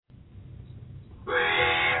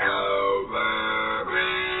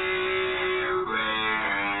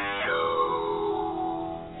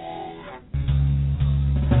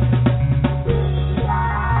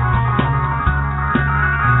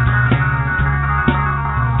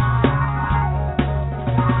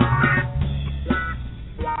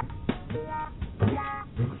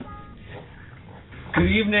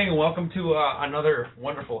evening, and welcome to another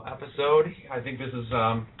wonderful episode. I think this is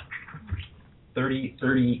 38.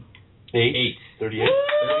 38.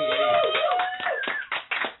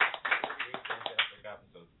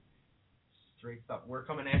 Straight Stuff. We're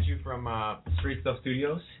coming at you from Straight Stuff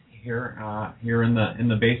Studios here in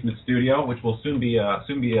the basement studio, which will soon be a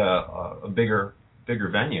bigger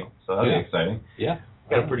venue. So that'll be exciting. Yeah,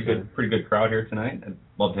 got a pretty good crowd here tonight. I'd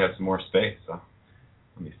love to have some more space. So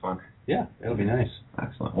it'll be fun. Yeah, that'll be nice.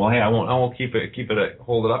 Excellent. Well, hey, I won't keep it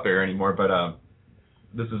hold it up there anymore. But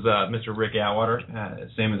this is Mr. Rick Atwater,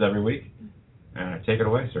 same as every week. Take it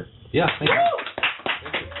away, sir. Yeah. Thank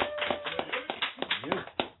you.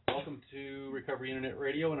 Welcome to Recovery Internet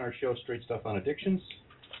Radio and our show Straight Stuff on Addictions.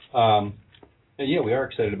 And yeah, we are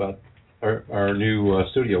excited about our new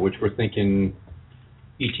studio, which we're thinking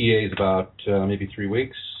ETA is about maybe 3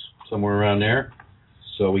 weeks, somewhere around there,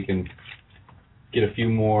 so we can get a few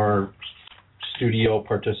more studio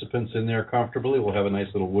participants in there comfortably. We'll have a nice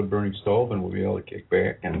little wood-burning stove, and we'll be able to kick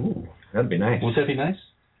back. And ooh, that'd be nice. Won't that be nice?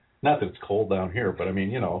 Not that it's cold down here, but I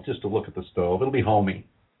mean, just to look at the stove. It'll be homey.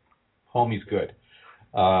 Homey's good.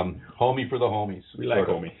 Homey for the homies. We like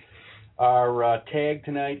homey. Our tag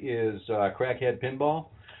tonight is CrackHead Pinball.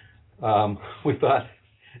 We thought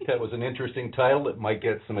that was an interesting title that might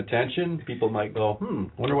get some attention. People might go,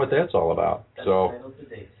 wonder what that's all about.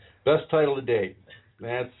 Best title to date.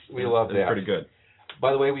 We love that. That's pretty good.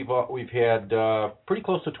 By the way, we've had pretty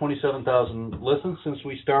close to 27,000 listens since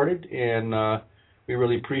we started, and we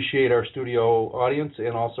really appreciate our studio audience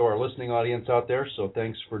and also our listening audience out there. So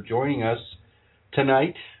thanks for joining us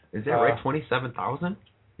tonight. Is that right? 27,000?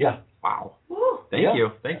 Yeah. Wow. Thank you.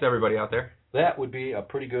 Thanks everybody out there. That would be a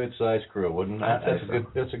pretty good size crew, wouldn't it?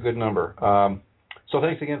 That's a good number. So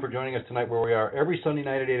thanks again for joining us tonight, where we are every Sunday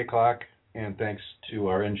night at 8 o'clock. And thanks to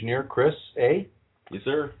our engineer, Chris A. Yes,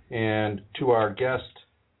 sir. And to our guest,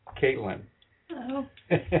 Kaitlin. Hello.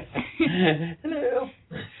 Hello.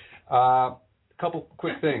 A couple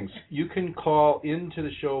quick things. You can call into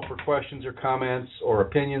the show for questions or comments or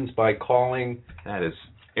opinions by calling. That is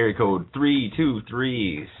area code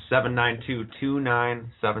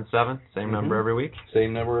 323-792-2977. Same number every week.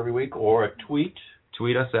 Same number every week. Or a tweet.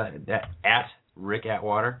 Tweet us at Rick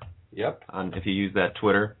Atwater. Yep. If you use that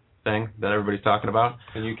Twitter thing that everybody's talking about.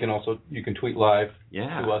 And you can tweet live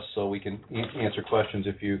to us, so we can answer questions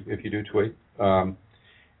if you do tweet. And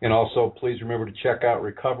also, please remember to check out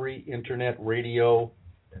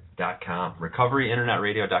recoveryinternetradio.com.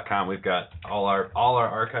 recoveryinternetradio.com. We've got all our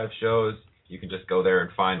archive shows. You can just go there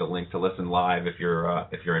and find a link to listen live if you're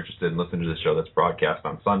interested in listening to the show that's broadcast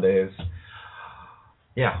on Sundays.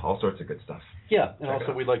 Yeah, all sorts of good stuff. Yeah, and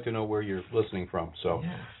also we'd like to know where you're listening from. So.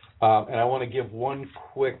 Yeah. And I want to give one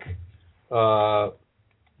quick hello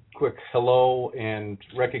and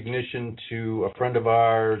recognition to a friend of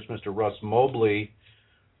ours, Mr. Russ Mobley,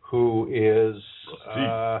 who is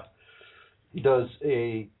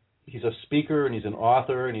he's a speaker and he's an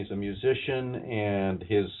author and he's a musician, and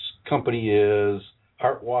his company is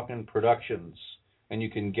Heart Walking Productions. And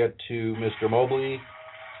you can get to Mr. Mobley.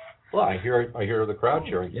 Well, I hear the crowd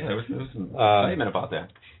cheering. Yeah, there was some excitement about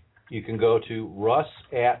that. You can go to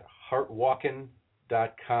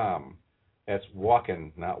russ@heartwalkin.com. That's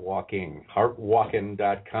walkin', not walking.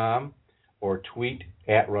 heartwalkin.com, or tweet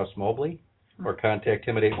at Russ Mobley, or contact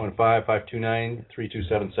him at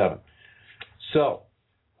 815-529-3277. So,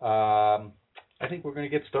 I think we're going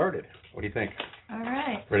to get started. What do you think? All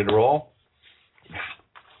right. Ready to roll? Yeah.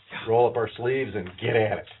 Roll up our sleeves and get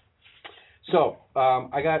at it. So,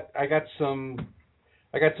 I got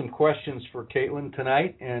some questions for Kaitlin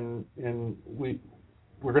tonight, and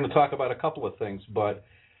we're going to talk about a couple of things, but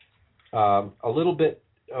a little bit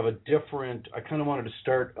of a different. I kind of wanted to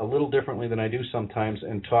start a little differently than I do sometimes,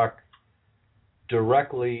 and talk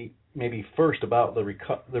directly, maybe first, about the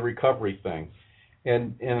recovery thing,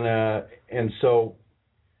 and so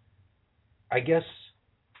I guess,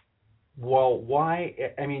 well, why?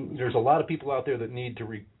 I mean, there's a lot of people out there that need to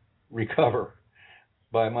recover,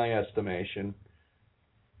 by my estimation.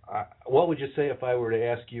 What would you say if I were to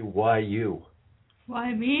ask you, why you?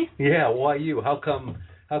 Why me? Yeah, why you? How come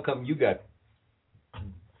you got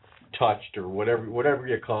touched, or whatever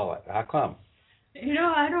you call it? How come?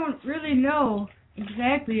 I don't really know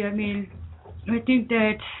exactly. I mean, I think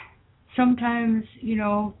that sometimes,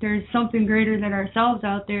 there's something greater than ourselves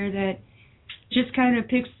out there that just kind of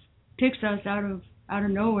picks us out of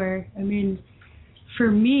nowhere. I mean,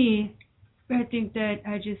 for me, I think that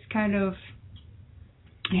I just kind of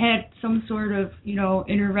had some sort of,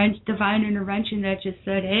 divine intervention that just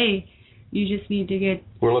said, hey, you just need to get...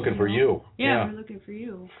 We're looking for you. Yeah, we're looking for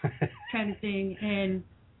you kind of thing. And,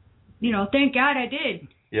 thank God I did.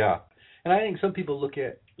 Yeah. And I think some people look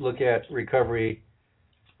at recovery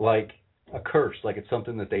like a curse, like it's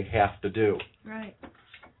something that they have to do. Right.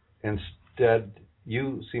 Instead,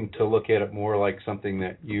 you seem to look at it more like something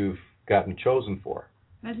that you've gotten chosen for.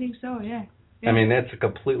 I think so, yeah. I mean, that's a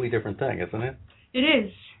completely different thing, isn't it? It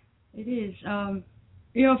is. It is.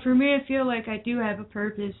 You know, for me, I feel like I do have a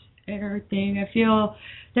purpose and everything. I feel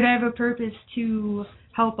that I have a purpose to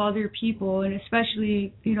help other people, and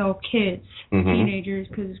especially, you know, kids, teenagers,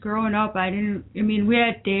 because growing up, we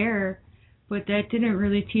had DARE, but that didn't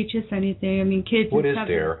really teach us anything. I mean, kids... What is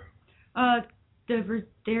DARE?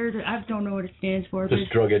 DARE, I don't know what it stands for.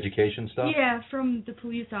 Just drug education stuff? Yeah, from the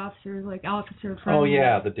police officer, like officer from... Oh,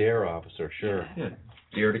 yeah, the DARE officer, sure. Yeah.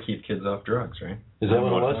 DARE to keep kids off drugs, right? Is that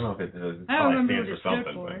what it was? I don't know if it I don't remember stands what it for stood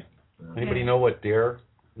something. for. But, Anybody know what DARE?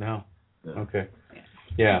 No? Okay.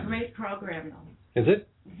 Yeah. Great program, though. Is it?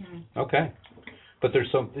 Mm-hmm. Okay. But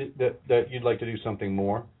there's something that you'd like to do something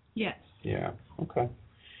more? Yes. Yeah. Okay.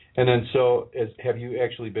 And then have you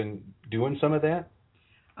actually been doing some of that?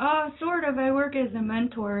 Sort of. I work as a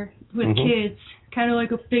mentor with kids, kind of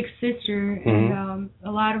like a big sister, and a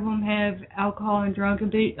lot of them have alcohol and drug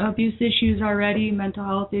abuse issues already, mental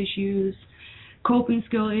health issues, coping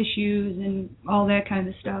skill issues, and all that kind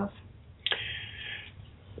of stuff.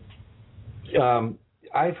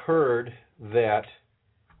 I've heard that,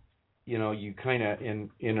 you know, you kind of,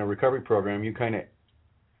 in a recovery program, you kind of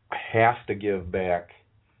have to give back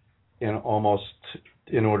in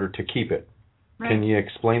order to keep it. Right. Can you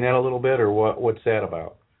explain that a little bit, or what's that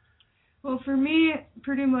about? Well, for me,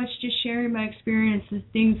 pretty much just sharing my experiences,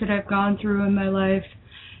 things that I've gone through in my life,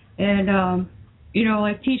 and, you know,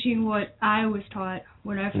 like teaching what I was taught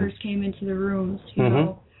when I first came into the rooms, you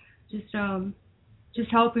know, just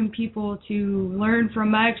helping people to learn from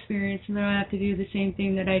my experience, and they don't have to do the same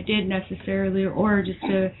thing that I did necessarily, or just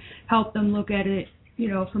to help them look at it, you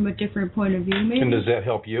know, from a different point of view, maybe. And does that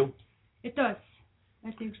help you? It does.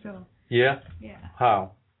 I think so. Yeah? Yeah.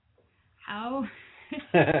 How? How?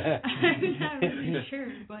 I'm not really sure,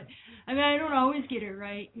 but I mean, I don't always get it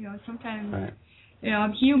right. You know, sometimes, you know,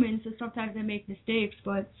 I'm human, so sometimes I make mistakes,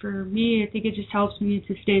 but for me, I think it just helps me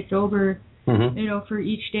to stay sober, you know, for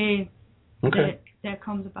each day that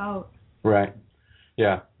comes about. Right.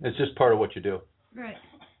 Yeah. It's just part of what you do. Right.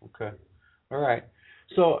 Okay. All right.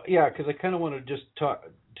 So, yeah, because I kind of want to just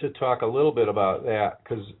talk a little bit about that,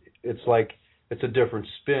 because it's like, it's a different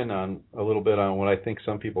spin on what I think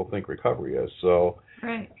some people think recovery is. So,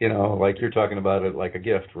 you know, like you're talking about it like a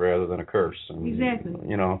gift rather than a curse. And, exactly.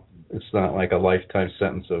 You know, it's not like a lifetime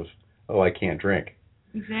sentence of, oh, I can't drink.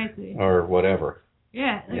 Exactly. Or whatever.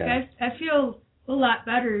 Yeah, like I feel a lot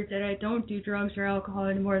better that I don't do drugs or alcohol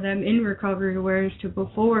anymore, that I'm in recovery, whereas to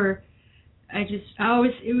before, it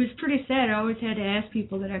was pretty sad. I always had to ask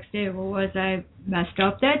people the next day, well, was I messed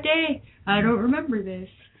up that day? I don't remember this.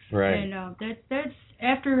 Right. And that's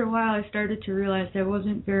after a while I started to realize that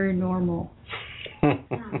wasn't very normal.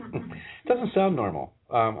 Doesn't sound normal.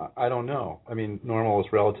 I don't know. I mean, normal is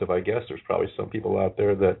relative, I guess. There's probably some people out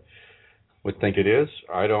there that would think it is.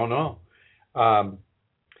 I don't know.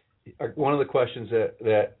 One of the questions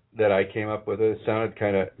that I came up with, it sounded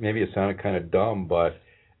kind of dumb, but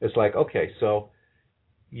it's like, okay, so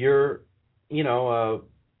you're, you know,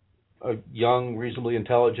 a young, reasonably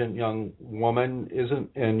intelligent young woman,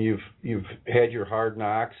 and you've had your hard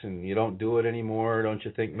knocks and you don't do it anymore. Don't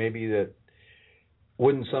you think maybe that,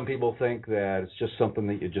 wouldn't some people think that it's just something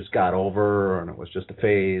that you just got over and it was just a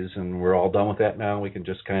phase and we're all done with that now? We can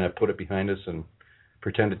just kind of put it behind us and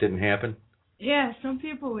pretend it didn't happen? Yeah, some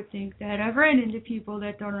people would think that. I've run into people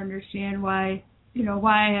that don't understand why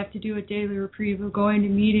I have to do a daily reprieve of going to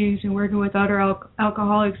meetings and working with other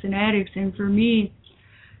alcoholics and addicts. And for me,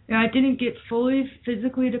 you know, I didn't get fully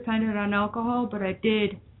physically dependent on alcohol, but I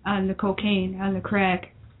did on the cocaine, on the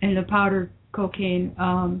crack, and the powder cocaine.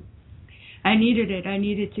 I needed it. I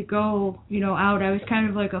needed to go, you know, out. I was kind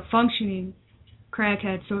of like a functioning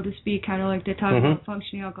crackhead, so to speak, kind of like they talk about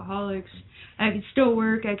functioning alcoholics. I could still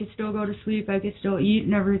work. I could still go to sleep. I could still eat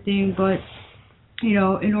and everything, but, you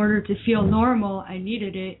know, in order to feel normal, I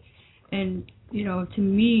needed it. And, you know, for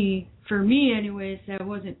me anyways, that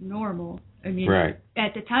wasn't normal. I mean,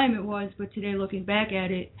 at the time it was, but today looking back at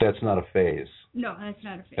it... That's not a phase. No, that's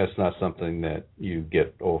not a phase. That's not something that you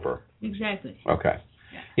get over. Exactly. Okay.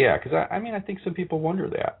 Yeah, because I think some people wonder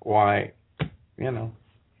that. Why, you know.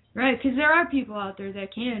 Right, because there are people out there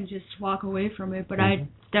that can just walk away from it, but I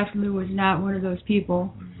definitely was not one of those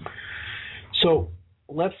people. So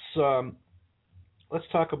let's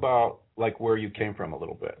talk about like where you came from a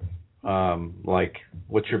little bit. Like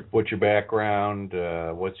what's your background?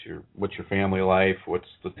 What's your family life? What's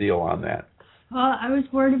the deal on that? I was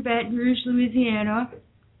born in Baton Rouge, Louisiana,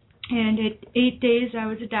 and at 8 days I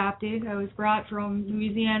was adopted. I was brought from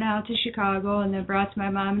Louisiana out to Chicago, and then brought to my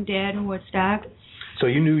mom and dad in Woodstock. So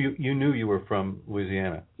you knew you were from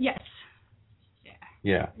Louisiana? Yes.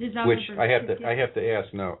 Yeah. Which I have to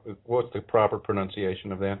ask now. What's the proper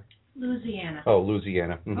pronunciation of that? Louisiana. Oh,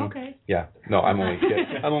 Louisiana. Mm-hmm. Okay. Yeah. No, I'm only kidding.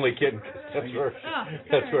 I'm only kidding.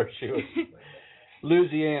 That's where she was.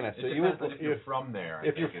 Louisiana. So if you're from there.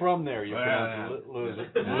 If you're from there, you pronounce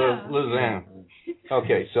Louisiana.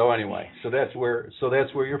 Okay. So anyway, so that's where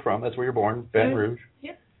you're from. That's where you're born, Baton Rouge.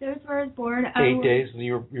 Yep. That's where I was born. 8 days.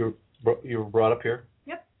 You were brought up here.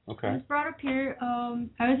 Yep. Okay. I was brought up here.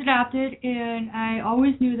 I was adopted, and I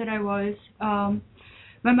always knew that I was.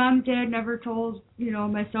 My mom and dad never told,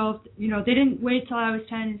 myself, they didn't wait till I was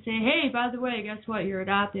 10 and say, hey, by the way, guess what, you're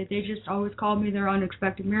adopted. They just always called me their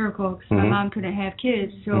unexpected miracle because my mom couldn't have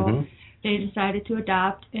kids. So they decided to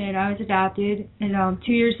adopt, and I was adopted. And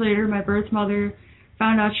 2 years later, my birth mother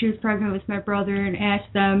found out she was pregnant with my brother and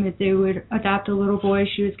asked them if they would adopt a little boy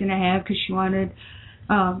she was going to have because she wanted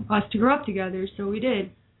us to grow up together. So we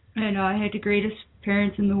did. And I had the greatest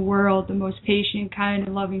parents in the world, the most patient, kind,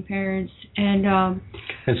 and loving parents. And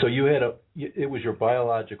so you had it was your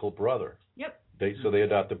biological brother. Yep. So they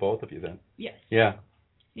adopted both of you then? Yes. Yeah.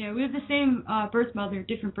 Yeah, we have the same birth mother,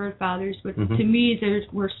 different birth fathers, but to me,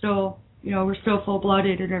 we're still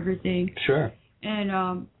full-blooded and everything. Sure.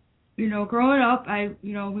 And growing up,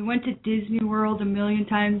 we went to Disney World 1,000,000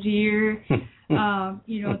 times a year.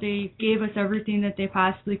 They gave us everything that they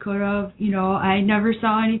possibly could have. I never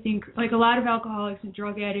saw anything like a lot of alcoholics and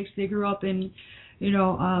drug addicts. They grew up in,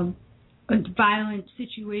 violent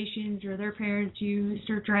situations, or their parents used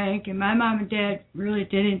or drank. And my mom and dad really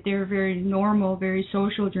didn't. They were very normal, very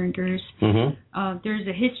social drinkers. There's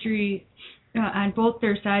a history on both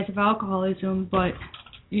their sides of alcoholism, but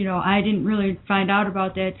I didn't really find out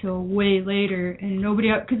about that till way later, and nobody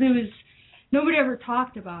ever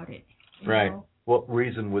talked about it. Right. What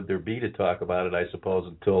reason would there be to talk about it, I suppose,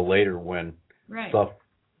 until later when stuff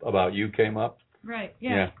about you came up? Right,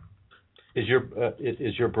 yeah. Did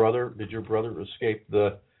your brother escape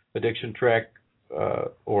the addiction track,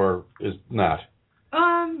 or is not?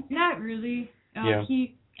 Not really.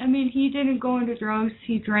 He didn't go into drugs.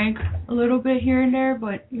 He drank a little bit here and there,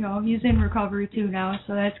 but, he's in recovery too now,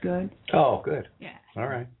 so that's good. Oh, good. Yeah. All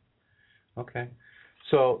right. Okay.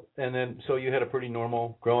 So you had a pretty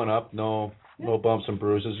normal growing up, no bumps and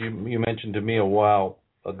bruises. You mentioned to me a while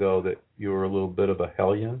ago that you were a little bit of a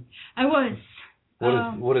hellion. I was.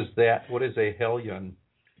 What is that? What is a hellion?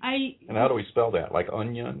 And how do we spell that? Like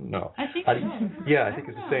onion? No. I think so. Yeah, I think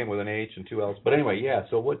it's the same with an H and 2 L's. But anyway, yeah.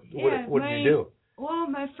 So what did you do? Well,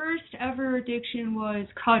 my first ever addiction was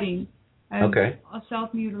cutting. I was a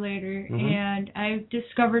self-mutilator, and I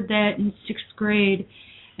discovered that in 6th grade.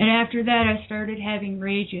 And after that, I started having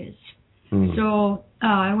rages. So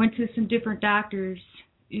I went to some different doctors,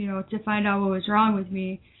 to find out what was wrong with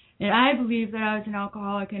me. And I believed that I was an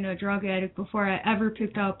alcoholic and a drug addict before I ever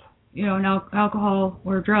picked up, an alcohol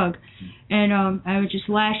or a drug. And I would just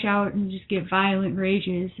lash out and just get violent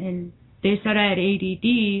rages. And they said I had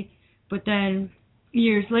ADD, but then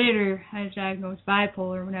years later, I was diagnosed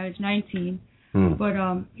bipolar when I was 19. But,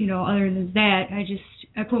 other than that,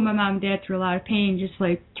 I put my mom and dad through a lot of pain, just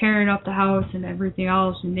like tearing up the house and everything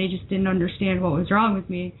else, and they just didn't understand what was wrong with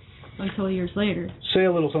me until years later. Say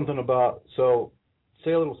a little something about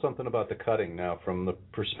the cutting now from the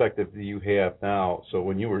perspective that you have now. So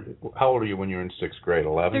how old are you when you were in 6th grade?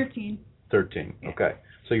 11? 13. 13. Yeah. Okay.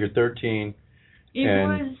 So you're 13.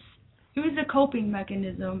 It was a coping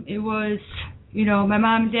mechanism. It was, my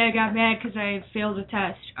mom and dad got mad because I failed a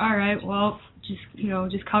test. All right, well,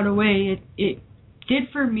 just cut away. It did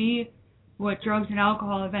for me what drugs and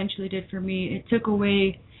alcohol eventually did for me. It took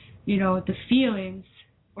away, the feelings,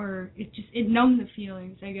 or it numbed the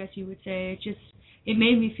feelings, I guess you would say. It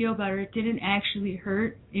made me feel better. It didn't actually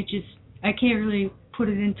hurt. I can't really put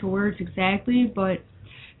it into words exactly, but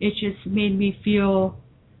it just made me feel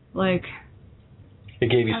like it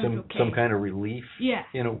gave you some kind of relief. Yeah.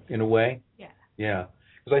 In a way. Yeah. Yeah.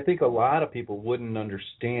 Because I think a lot of people wouldn't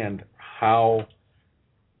understand how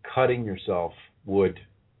cutting yourself would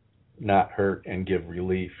not hurt and give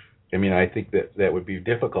relief. I mean, I think that would be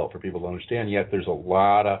difficult for people to understand, yet there's a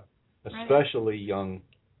lot of, especially young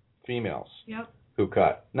females who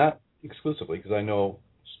cut. Not exclusively, because I know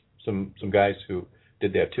some guys who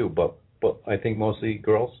did that too, but I think mostly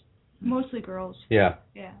girls. Mostly girls. Yeah.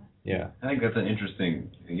 Yeah. Yeah. I think that's an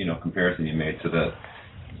interesting, comparison you made to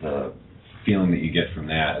the feeling that you get from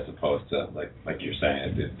that, as opposed to like you're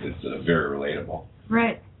saying, it's very relatable.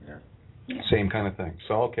 Right. Yeah. Same kind of thing.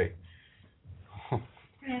 So okay.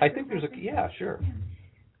 I think there's sure.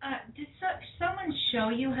 Did someone show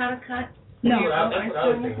you how to cut? No. That's what I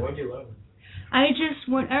was thinking. What did you learn? I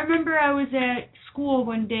remember I was at school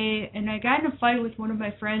one day and I got in a fight with one of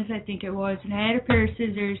my friends, I think it was, and I had a pair of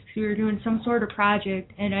scissors because we were doing some sort of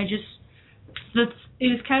project, and it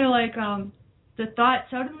was kind of like the thought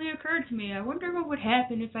suddenly occurred to me, I wonder what would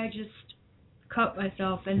happen if I just cut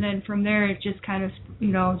myself, and then from there it just kind of,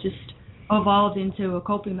 just evolved into a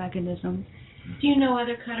coping mechanism. Do you know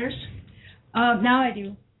other cutters? Now I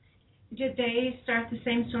do. Did they start the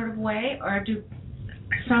same sort of way, or do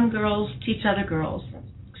some girls teach other girls,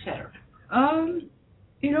 etc.?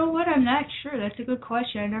 You know what? I'm not sure. That's a good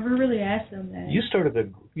question. I never really asked them that. You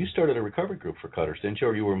started a recovery group for cutters, didn't you?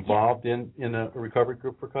 Or you were involved in a recovery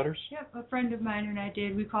group for cutters? Yep, a friend of mine and I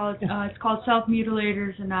did. We call it. It's called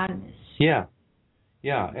Self-Mutilators Anonymous. Yeah,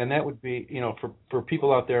 and that would be, for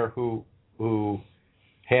people out there who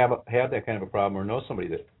have that kind of a problem or know somebody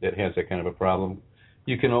that has that kind of a problem,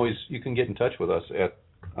 you can get in touch with us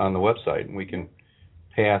on the website, and we can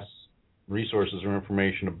pass resources or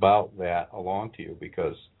information about that along to you,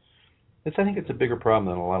 because I think it's a bigger problem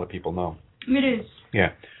than a lot of people know. It is. Yeah.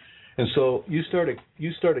 And so you started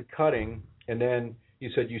cutting, and then you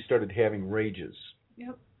said you started having rages.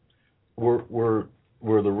 Yep. Were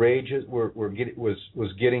the rages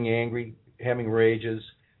was getting angry, having rages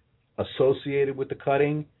associated with the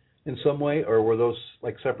cutting in some way, or were those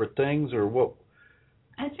like separate things, or what?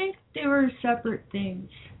 I think they were separate things.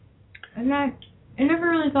 I never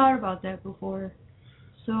really thought about that before.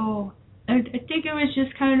 So I think it was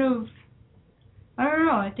just kind of, I don't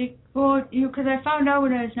know. I think, because I found out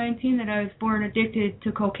when I was 19 that I was born addicted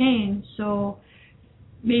to cocaine, so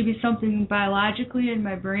maybe something biologically in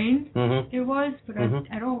my brain it was, but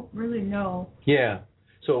I don't really know. Yeah.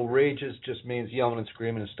 So rages just means yelling and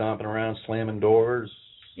screaming and stomping around, slamming doors.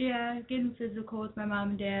 Yeah, getting physical with my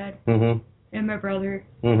mom and dad and my brother.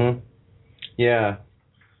 Yeah.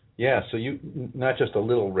 Yeah, so you, not just a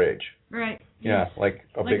little rage. Right. Yeah, yes. like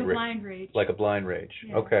a big rage. Blind rage. Like a blind rage.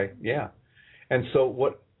 Yeah. Okay, yeah. And so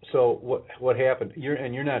what happened?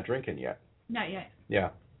 You're not drinking yet. Not yet. Yeah.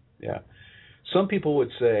 Yeah. Some people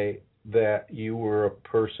would say that you were a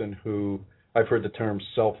person who, I've heard the term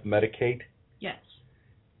self-medicate. Yes.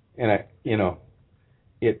 And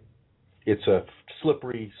it's a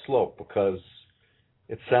slippery slope, because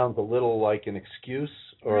it sounds a little like an excuse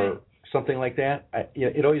or something like that.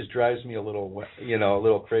 It always drives me a little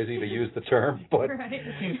crazy to use the term, but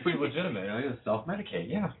it seems pretty legitimate. Self-medicate,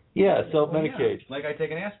 yeah. Yeah, self-medicate. Well, yeah. Like I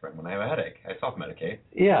take an aspirin when I have a headache. I self-medicate.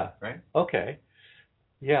 Yeah. Right. Okay.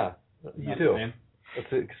 Yeah, you That's do. But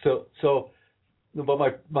the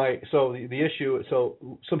issue.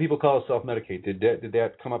 So some people call it self-medicate. Did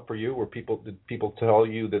that come up for you? Did people tell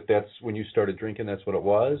you that that's when you started drinking? That's what it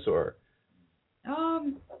was, or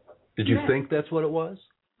did you think that's what it was?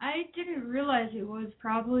 I didn't realize it was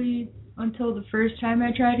probably until the first time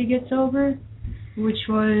I tried to get sober, which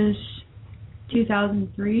was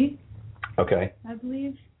 2003. Okay. I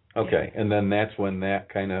believe. Okay, and then that's when that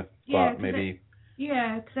kind of thought maybe.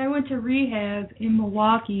 Because I went to rehab in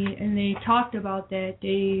Milwaukee, and they talked about that.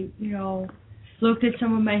 They, looked at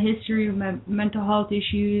some of my history of my mental health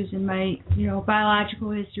issues and my, biological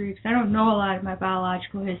history, because I don't know a lot of my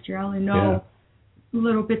biological history. I only know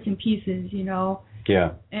little bits and pieces,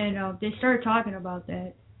 Yeah. And they started talking about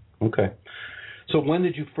that. Okay. So when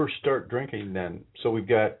did you first start drinking then? So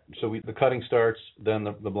the cutting starts, then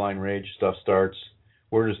the blind rage stuff starts.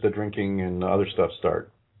 Where does the drinking and the other stuff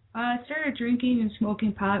start? I started drinking and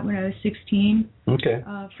smoking pot when I was 16. Okay.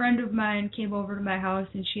 A friend of mine came over to my house,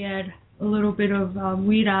 and she had a little bit of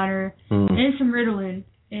weed on her and some Ritalin,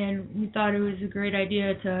 and we thought it was a great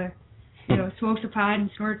idea to, smoke some pot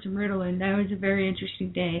and snort some Ritalin. That was a very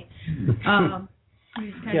interesting day.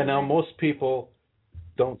 Now most people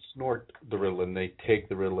don't snort the Ritalin. They take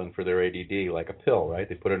the Ritalin for their ADD like a pill, right?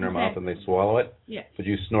 They put it in their mouth and they swallow it? Yeah. But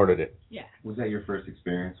you snorted it? Yeah. Was that your first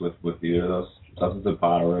experience with either of those substances,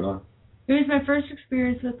 pot or Ritalin? It was my first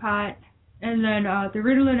experience with pot, and then the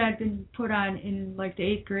Ritalin had been put on in like the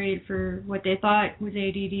 8th grade for what they thought was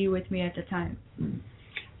ADD with me at the time.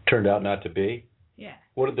 Turned out not to be? Yeah.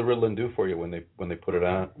 What did the Ritalin do for you when they put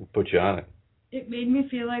you on it? It made me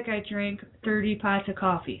feel like I drank 30 pots of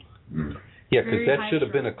coffee. Yeah, because that should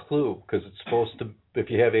have been a clue, because it's supposed to, if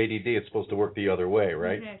you have ADD, it's supposed to work the other way,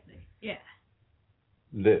 right? Exactly, yeah.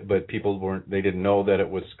 But people they didn't know that it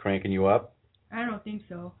was cranking you up? I don't think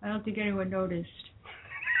so. I don't think anyone noticed.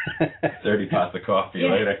 30 pots of coffee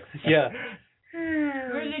later. Yeah.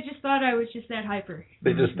 Or they just thought I was just that hyper.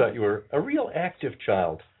 They just thought you were a real active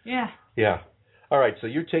child. Yeah. Yeah. All right, so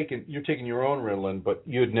you're taking your own Ritalin, but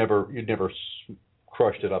you'd never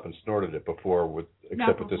crushed it up and snorted it before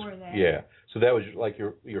Not before that. Yeah. So that was like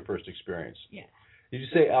your first experience. Yeah. Did you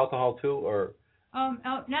say alcohol too, or?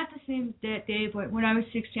 Not the same that day, but when I was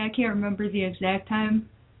 16, I can't remember the exact time,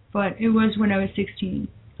 but it was when I was 16.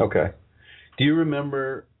 Okay. Do you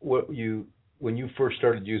remember when you first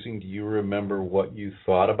started using? Do you remember what you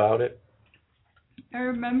thought about it? I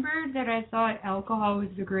remember that I thought alcohol was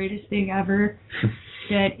the greatest thing ever.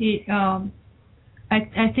 That it,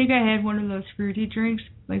 I think I had one of those fruity drinks,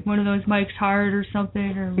 like one of those Mike's Hard or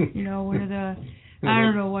something, or one of the. I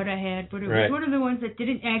don't know what I had, but it was one of the ones that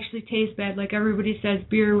didn't actually taste bad. Like everybody says,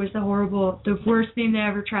 beer was the worst thing they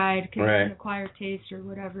ever tried because it's an acquired taste or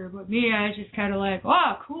whatever. But me, I was just kind of like,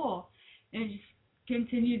 wow, cool, and just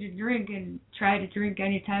continued to drink and try to drink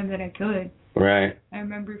any time that I could. Right. I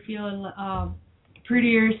remember feeling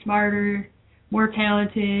prettier, smarter, more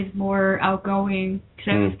talented, more outgoing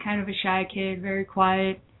because I was kind of a shy kid, very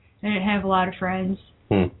quiet. I didn't have a lot of friends.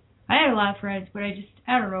 I had a lot of friends, but I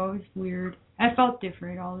don't know, it was weird. I felt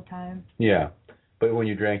different all the time. Yeah. But when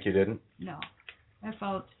you drank, you didn't? No. I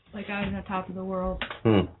felt like I was on top of the world.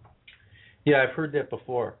 Yeah, I've heard that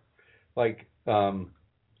before. Like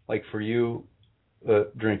for you,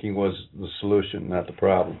 drinking was the solution, not the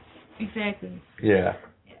problem. Exactly. Yeah.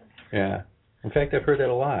 Yeah. In fact, I've heard that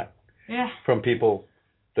a lot. Yeah. From people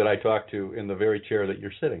that I talk to in the very chair that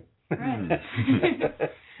you're sitting. Right.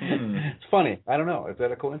 It's funny. I don't know. Is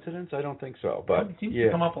that a coincidence? I don't think so. But it seems to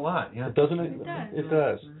come up a lot. Yeah. Doesn't it? It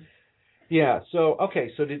does. Yeah. So okay.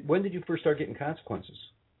 So when did you first start getting consequences?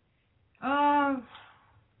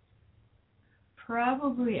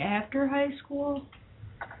 Probably after high school.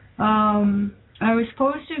 I was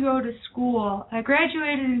supposed to go to school. I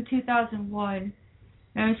graduated in 2001.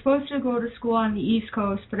 And I was supposed to go to school on the East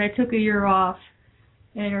Coast, but I took a year off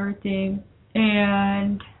and everything.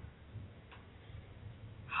 And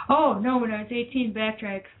when I was 18,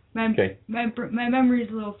 backtrack. My memory's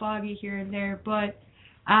a little foggy here and there, but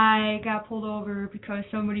I got pulled over because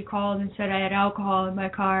somebody called and said I had alcohol in my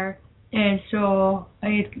car. And so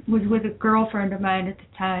I was with a girlfriend of mine at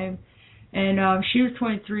the time, and she was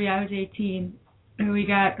 23, I was 18, and we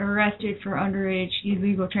got arrested for underage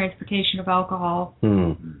illegal transportation of alcohol.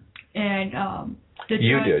 And the judge,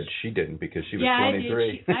 you did. She didn't because she was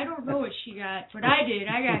 23. I don't know what she got, but I did.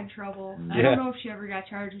 I got in trouble. I don't know if she ever got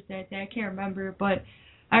charged with that. I can't remember. But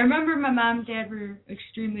I remember my mom and dad were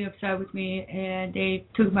extremely upset with me, and they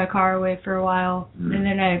took my car away for a while. And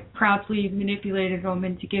then I promptly manipulated them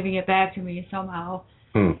into giving it back to me somehow.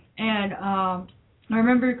 And I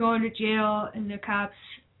remember going to jail, and the cops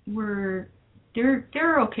were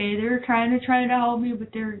they're okay. They were trying to help me, but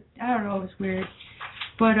I don't know, it was weird.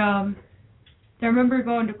 But I remember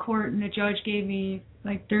going to court, and the judge gave me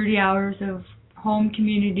like 30 hours of home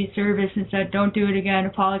community service and said, don't do it again,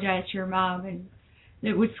 apologize to your mom. And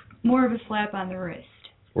it was more of a slap on the wrist.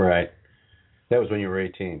 Right. That was when you were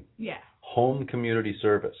 18. Yeah. Home community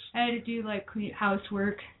service. I had to do like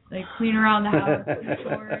housework, like clean around the house,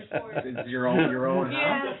 chores. Your own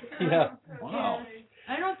house? Yeah. Wow.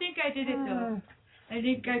 I don't think I did it though. I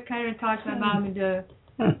think I kind of talked my mom into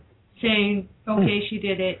saying, okay, she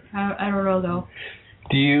did it. I don't know though.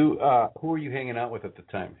 Do you? Who were you hanging out with at the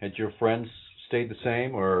time? Had your friends stayed the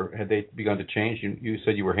same, or had they begun to change? You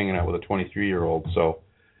said you were hanging out with a 23-year-old, so.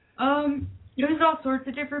 It was all sorts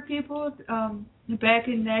of different people. Back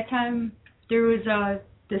in that time, there was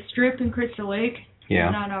the Strip in Crystal Lake. Yeah.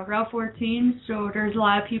 On Route 14, so there's a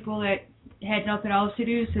lot of people that had nothing else to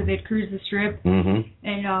do, so they'd cruise the Strip, and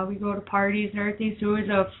we go to parties and everything. So it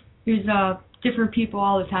was different people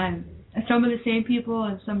all the time. And some of the same people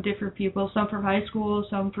and some different people. Some from high school,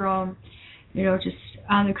 some from, just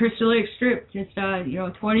on the Crystal Lake Strip. Just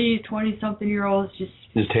 20-something-year-olds just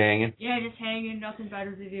hanging. Yeah, just hanging. Nothing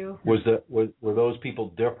better to do. Were those people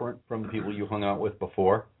different from the people you hung out with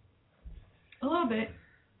before? A little bit.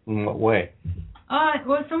 In what way?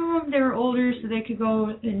 Well, some of them, they were older, so they could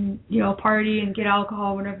go and, party and get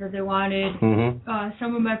alcohol whenever they wanted.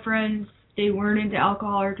 Some of my friends, they weren't into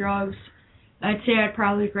alcohol or drugs. I'd say I'd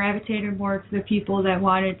probably gravitated more to the people that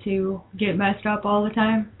wanted to get messed up all the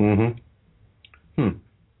time.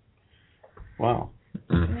 Wow.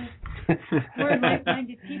 We're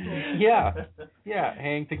like-minded people. Yeah,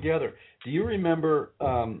 hang together. Do you remember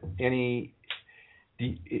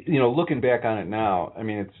looking back on it now, I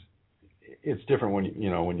mean, it's different when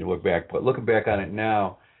you look back, but looking back on it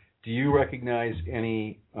now, do you recognize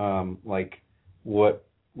any like what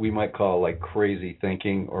we might call like crazy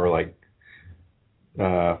thinking, or like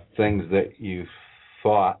things that you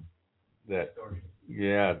thought that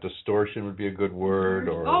distortion would be a good word,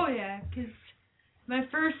 or because my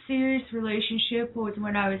first serious relationship was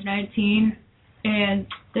when I was 19, and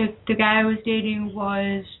the guy I was dating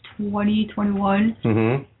was 21.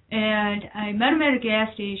 Mm-hmm. And I met him at a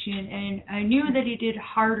gas station, and I knew that he did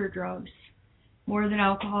harder drugs, more than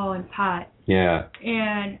alcohol and pot. Yeah.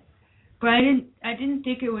 But I didn't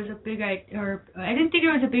think it was a big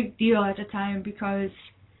deal at the time, because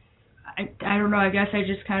I don't know, I guess I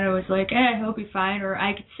just kind of was like, he'll be fine, or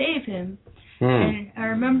I could save him. And I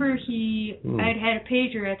remember I'd had a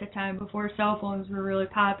pager at the time before cell phones were really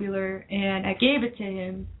popular, and I gave it to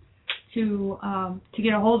him to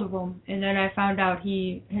get a hold of him, and then I found out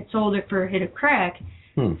he had sold it for a hit of crack.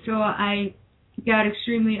 So I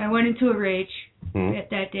went into a rage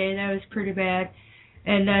that day. That was pretty bad.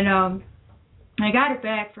 And then I got it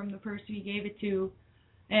back from the person he gave it to,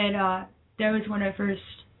 and that was when I first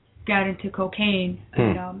got into cocaine.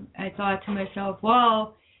 And I thought to myself,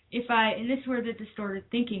 well, and this is where the distorted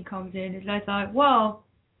thinking comes in, is I thought, well,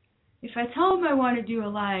 if I tell him I want to do a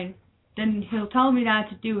line, then he'll tell me not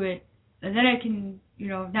to do it, and then I can,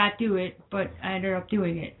 not do it, but I ended up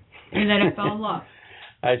doing it. And then I fell in love.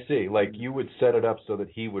 I see. Like, you would set it up so that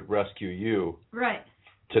he would rescue you. Right.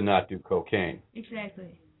 To not do cocaine.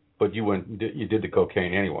 Exactly. But you did the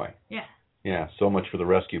cocaine anyway. Yeah. Yeah, so much for the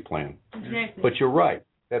rescue plan. Exactly. But you're right.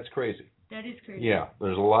 That's crazy. That is crazy. Yeah,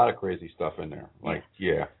 there's a lot of crazy stuff in there. Like,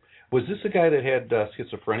 yeah. Was this a guy that had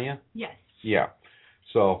schizophrenia? Yes. Yeah.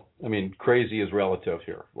 So, I mean, crazy is relative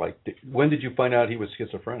here. Like, when did you find out he was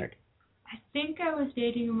schizophrenic? I think I was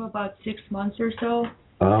dating him about 6 months or so.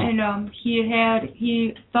 Oh. And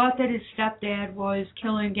he thought that his stepdad was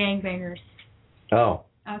killing gangbangers. Oh.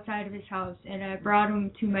 Outside of his house, and I brought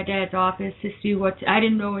him to my dad's office to see I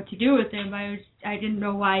didn't know what to do with him. I didn't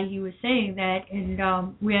know why he was saying that,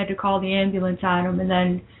 and we had to call the ambulance on him, and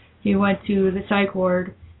then he went to the psych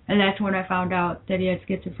ward, and that's when I found out that he had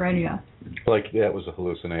schizophrenia. Like, that was a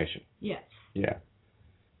hallucination. Yes. Yeah.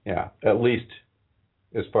 Yeah. At least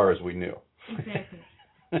as far as we knew. Exactly.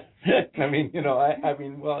 I mean, well,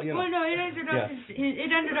 Well, no, it ended up.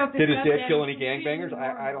 Did his dad kill any gangbangers?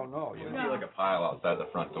 I don't know. It would be like a pile outside the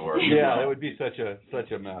front door. Yeah, it would be such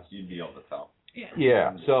a mess. You'd be able to tell. Yeah.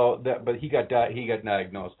 Yeah. So but he got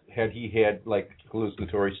diagnosed. Had he had like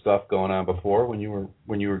hallucinatory stuff going on before when you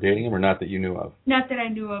were dating him, or not that you knew of? Not that I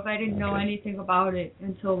knew of. I didn't know anything about it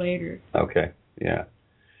until later. Okay. Yeah.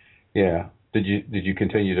 Yeah. Did you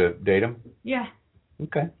continue to date him? Yeah.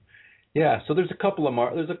 Okay. Yeah, so there's a couple of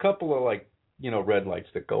like, red lights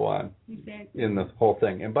that go on in the whole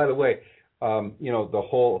thing. And by the way,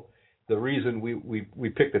 the reason we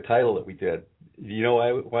picked the title that we did. Do you know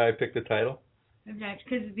why I picked the title?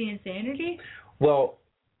 Because of the insanity? Well,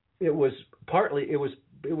 it was partly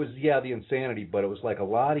the insanity, but it was like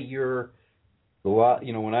when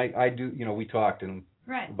we talked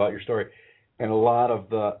about your story, and a lot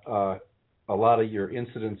of your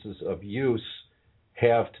incidences of use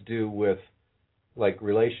have to do with like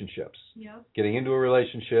relationships. Yep. Getting into a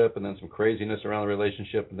relationship, and then some craziness around the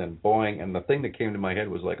relationship, and then boing. And the thing that came to my head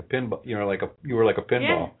was like a pinball. You were like a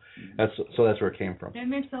pinball. Yeah. That's where it came from. That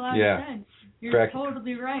makes a lot of sense. You're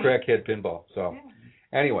totally right. CrackHead Pinball. So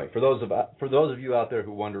anyway, for those of you out there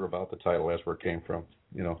who wonder about the title, that's where it came from.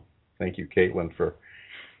 Thank you, Kaitlin, for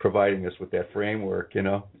providing us with that framework,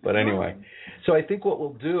 But anyway, so I think what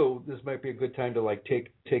we'll do, this might be a good time to like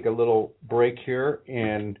take a little break here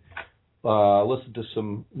and listen to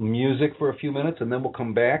some music for a few minutes, and then we'll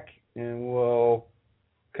come back and we'll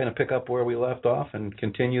kind of pick up where we left off and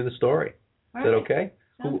continue the story. Is that okay?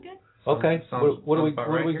 Sounds good. Okay. What are we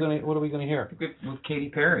going to hear? With Katy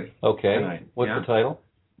Perry. Okay. Tonight. What's the title?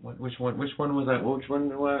 Which one was that? Which one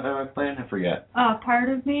was I playing? I forget. Part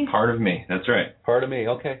of Me. Part of Me. That's right. Part of Me.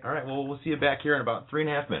 Okay. All right. Well, we'll see you back here in about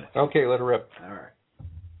 3.5 minutes. Okay. Let her rip. All right.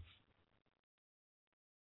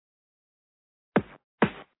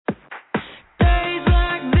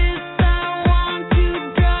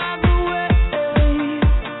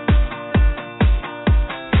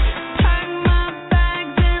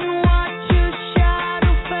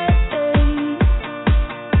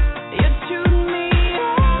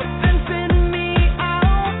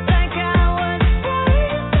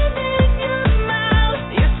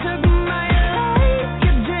 You took my life,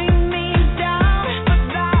 you drained me down.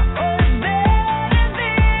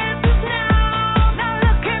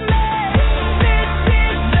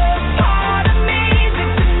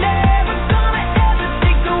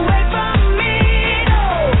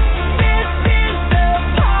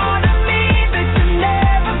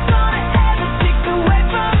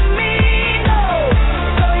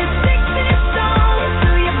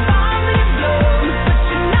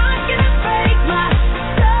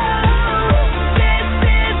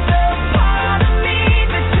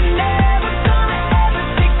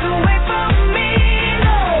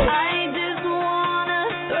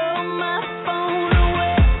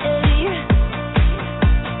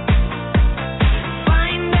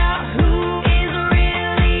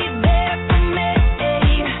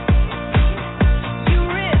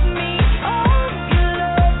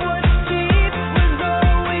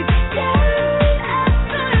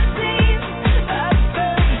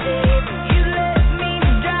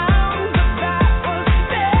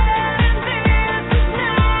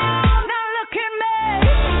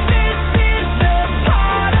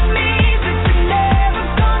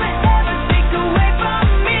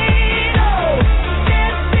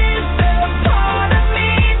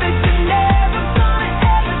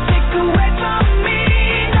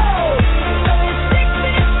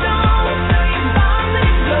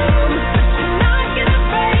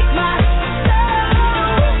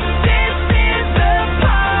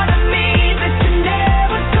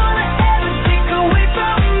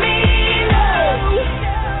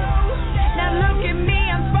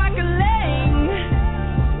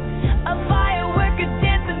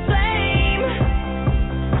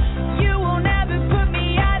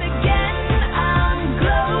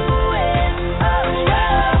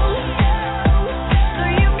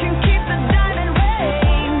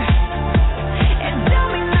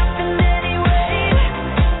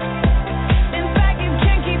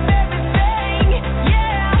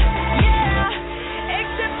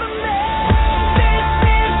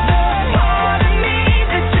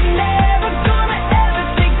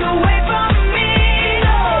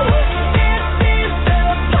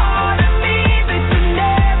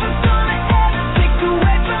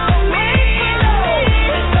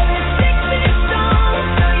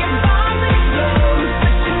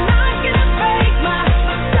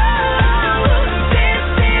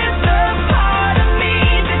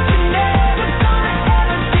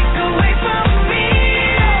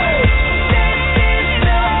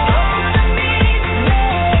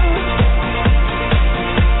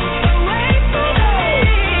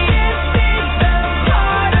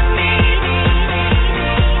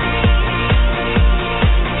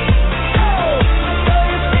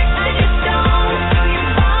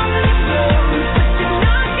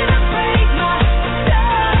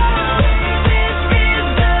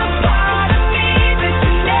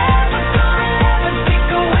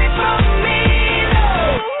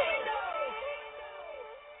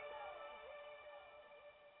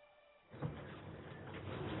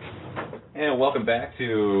 Welcome back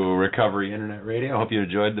to Recovery Internet Radio. I hope you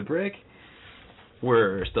enjoyed the break.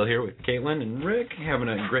 We're still here with Kaitlin and Rick, having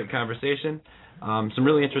a great conversation. Some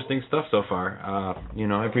really interesting stuff so far.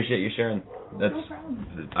 I appreciate you sharing. That's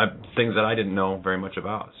things that I didn't know very much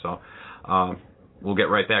about. So we'll get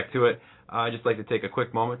right back to it. I'd just like to take a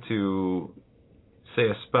quick moment to say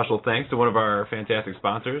a special thanks to one of our fantastic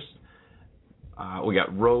sponsors. We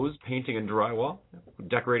got Rose Painting and Drywall,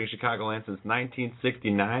 decorating Chicagoland since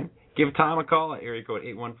 1969. Give Tom a call at area code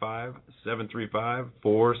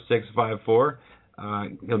 815-735-4654.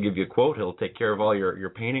 He'll give you a quote. He'll take care of all your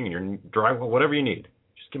painting and your drywall, whatever you need.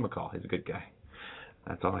 Just give him a call. He's a good guy.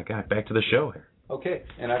 That's all I got. Back to the show here. Okay,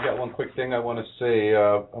 and I've got one quick thing I want to say.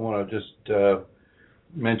 I want to just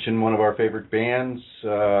mention one of our favorite bands.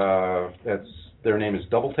 Their name is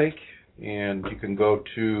Double Take, and you can go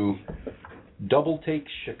to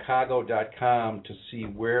doubleTakeChicago.com to see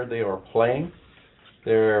where they are playing.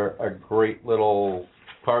 They're a great little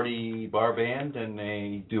party bar band, and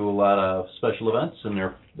they do a lot of special events, and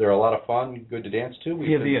they're a lot of fun, good to dance to.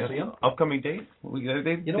 We have the upcoming date. They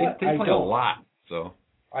play a lot. So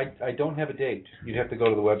I don't have a date. You'd have to go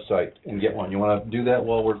to the website and get one. You want to do that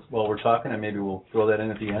while we're talking, and maybe we'll throw that in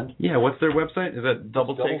at the end. Yeah. What's their website? Is that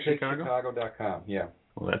doubleTakeChicago? DoubleTakeChicago.com. Yeah.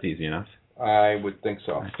 Well, that's easy enough. I would think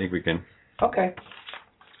so. I think we can. Okay.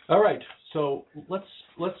 All right. So let's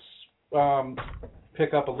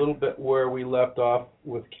pick up a little bit where we left off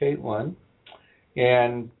with Kaitlin.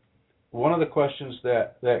 And one of the questions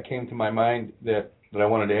that came to my mind that I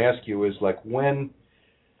wanted to ask you is like when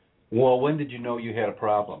did you know you had a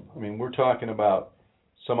problem? I mean, we're talking about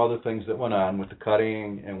some other things that went on with the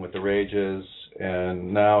cutting and with the rages,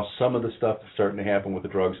 and now some of the stuff that's starting to happen with the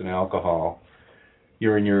drugs and alcohol.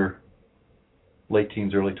 You're in your late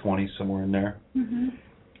teens, early 20s, somewhere in there. Mm-hmm.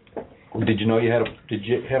 Did you know did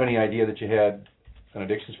you have any idea that you had an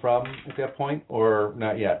addictions problem at that point, or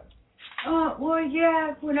not yet? Well,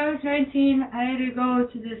 yeah. When I was 19, I had to go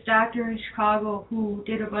to this doctor in Chicago who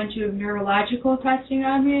did a bunch of neurological testing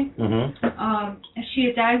on me. Mm-hmm. She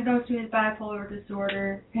had diagnosed me with bipolar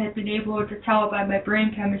disorder, had been able to tell by my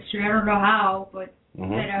brain chemistry, I don't know how, but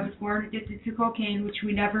that I was born addicted to cocaine, which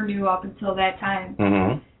we never knew up until that time.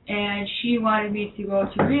 Mm-hmm. And she wanted me to go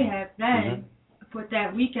to rehab then, but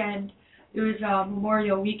that weekend, it was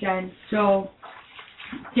Memorial weekend, so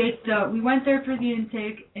we went there for the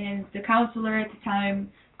intake, and the counselor at the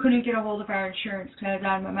time couldn't get a hold of our insurance because I was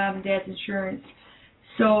on my mom and dad's insurance.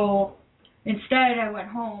 So instead, I went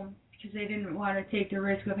home because they didn't want to take the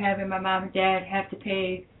risk of having my mom and dad have to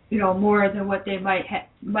pay, more than what they might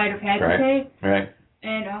have had to pay. Right.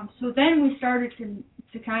 And so then we started to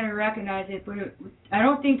kind of recognize it, but I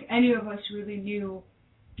don't think any of us really knew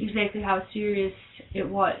exactly how serious it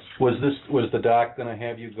was. Was the doc going to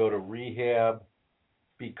have you go to rehab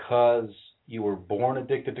because you were born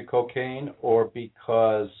addicted to cocaine, or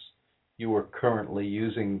because you were currently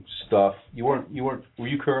using stuff? Were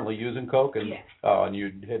you currently using coke? And, yeah. And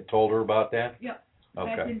you had told her about that? Yep.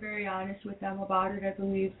 Okay. I've been very honest with them about it, I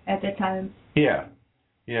believe, at that time. Yeah.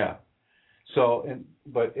 Yeah. So,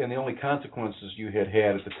 but the only consequences you had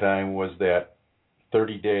at the time was that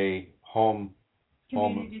 30-day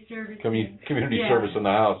community service service in the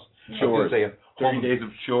house. Yeah. Chores. 30 days of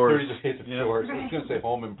chores. 30 days of chores. I was going to say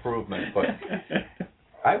home improvement, but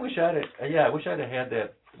I wish I'd have had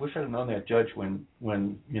that. Wish I'd have known that, Judge, when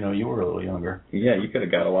you were a little younger. Yeah, you could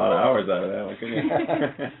have got a lot of hours out of that one, couldn't you?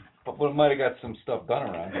 But we might have got some stuff done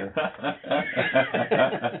around here.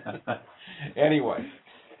 Anyway,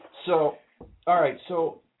 so all right,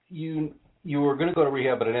 so you were going to go to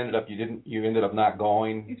rehab, but you ended up not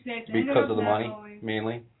going. Exactly. Because of the money,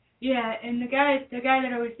 mainly. Yeah, and the guy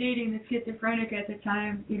that I was dating, the schizophrenic at the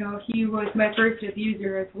time, he was my first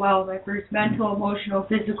abuser as well, my first mental, emotional,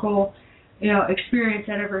 physical, experience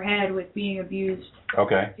I'd ever had with being abused.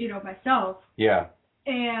 Okay. Myself. Yeah.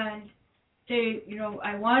 And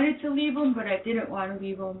I wanted to leave him, but I didn't want to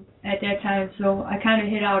leave him at that time, so I kind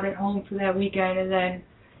of hid out at home for that weekend, and then,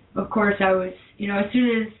 of course, I was, as soon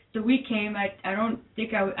as the week came, I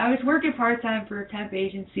was working part-time for a temp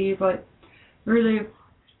agency, but really,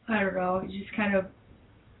 I don't know, just kind of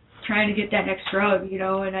trying to get that next drug, and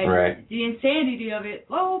right. The insanity of it,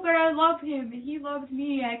 but I love him, and he loves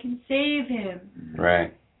me, I can save him.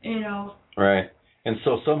 Right. Right. And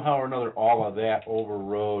so somehow or another, all of that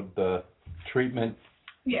overrode the treatment,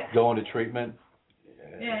 going to treatment,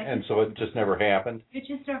 and so it just never happened? It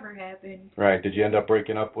just never happened. Right. Did you end up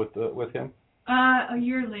breaking up with him? A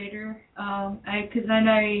year later, because then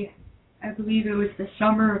I believe it was the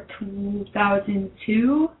summer of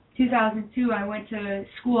 2002. I went to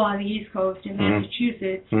school on the East Coast in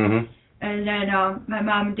Massachusetts, And then my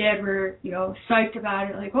mom and dad were, psyched about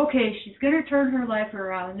it. Like, okay, she's going to turn her life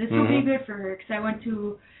around. This will be good for her. Because I went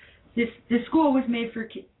to, this school was made for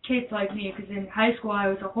kids like me. Because in high school I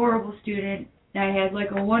was a horrible student. I had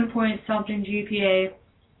like a 1-point-something GPA,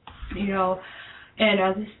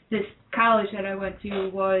 and this college that I went to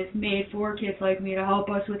was made for kids like me to help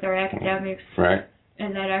us with our academics. Right.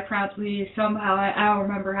 And then I promptly, somehow, I don't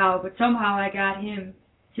remember how, but somehow I got him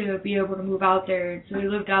to be able to move out there. And so he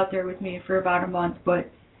lived out there with me for about a month, but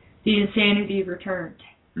the insanity returned.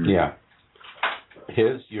 Yeah.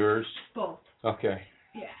 His, yours? Both. Okay.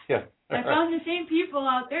 Yeah. I found the same people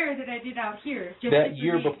out there that I did out here. Just that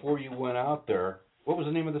year before you went out there, what was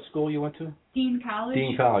the name of the school you went to? Dean College.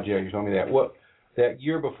 Dean College, yeah, you told me that. That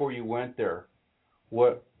year before you went there,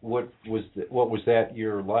 what was that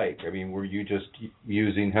year like? I mean, were you just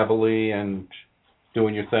using heavily and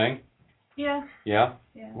doing your thing? Yeah. Yeah?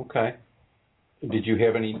 Yeah. Okay. Did you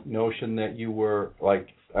have any notion that you were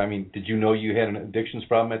did you know you had an addictions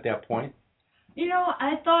problem at that point?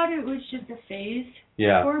 I thought it was just a phase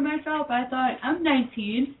for myself. I thought, I'm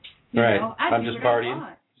 19. Right. I'm just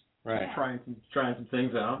partying. Right. Yeah. Trying some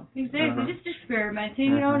things out. Exactly. Just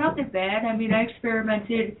experimenting. Nothing bad. I mean, I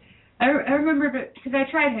experimented. I remember because I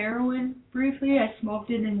tried heroin briefly. I smoked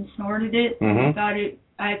it and snorted it. I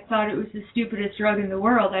thought it was the stupidest drug in the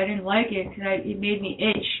world. I didn't like it because it made me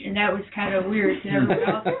itch, and that was kind of weird to everyone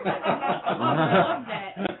else. I love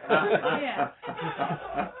that. Yeah.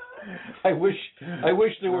 I wish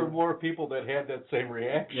there were more people that had that same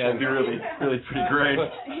reaction. Yeah, it'd be really pretty great.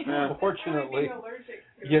 But unfortunately,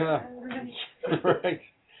 yeah, right.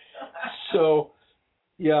 So,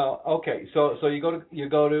 yeah, okay. So you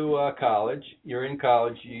go to college. You're in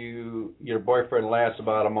college. Your boyfriend lasts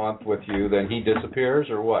about a month with you. Then he disappears,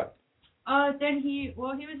 or what? Then he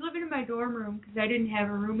was living in my dorm room because I didn't have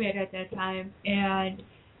a roommate at that time, and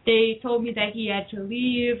they told me that he had to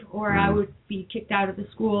leave or I would be kicked out of the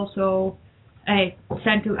school. So I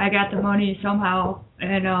got the money somehow,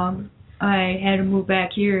 and I had to move back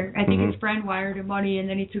here. I think his friend wired him money, and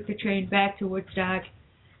then he took the train back to Woodstock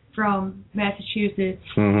from Massachusetts.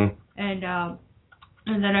 And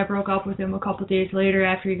then I broke up with him a couple days later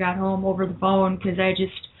after he got home over the phone because I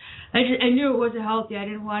knew it wasn't healthy. I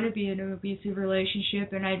didn't want to be in an abusive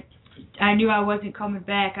relationship, and I knew I wasn't coming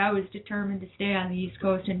back. I was determined to stay on the East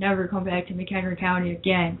Coast and never come back to McHenry County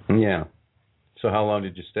again. Yeah. So how long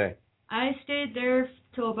did you stay? I stayed there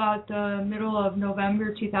till about the middle of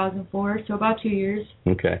November 2004, so about 2 years.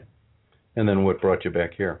 Okay. And then what brought you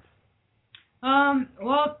back here?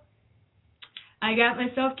 Well, I got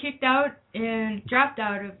myself kicked out and dropped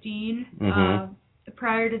out of Dean.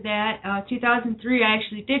 Prior to that, 2003, I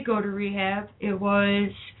actually did go to rehab. It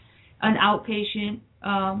was an outpatient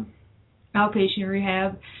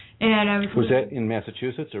rehab, and I was. Was that in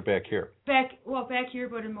Massachusetts or back here? Back here,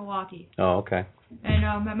 but in Milwaukee. Oh, okay. And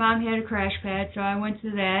my mom had a crash pad, so I went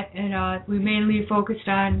to that, and we mainly focused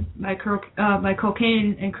on my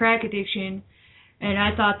cocaine and crack addiction, and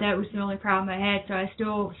I thought that was the only problem I had. So I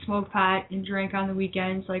still smoked pot and drank on the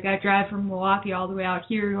weekends. Like I'd drive from Milwaukee all the way out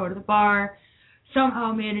here, go to the bar,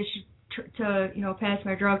 somehow managed to pass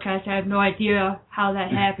my drug test. I have no idea how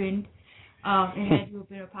that happened. It had to have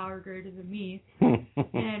been a power greater than me. And,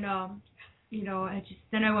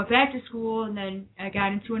 then I went back to school, and then I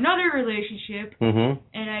got into another relationship,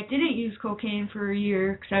 and I didn't use cocaine for a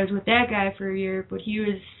year because I was with that guy for a year, but he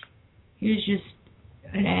was just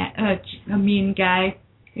a mean guy,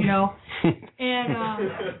 And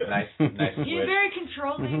nice. He's very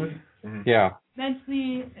controlling. Yeah.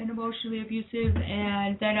 Mentally and emotionally abusive,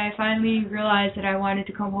 and then I finally realized that I wanted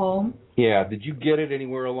to come home. Yeah. Did you get it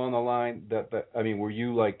anywhere along the line were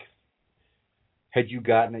you had you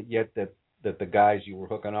gotten it yet that the guys you were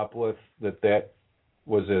hooking up with, that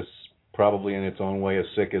was as probably in its own way as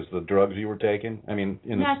sick as the drugs you were taking? I mean,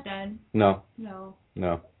 not then. No. No.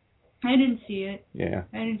 I didn't see it. Yeah.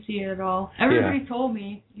 I didn't see it at all. Everybody told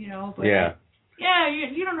me, but yeah. Yeah,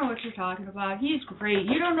 you don't know what you're talking about. He's great.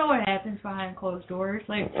 You don't know what happens behind closed doors.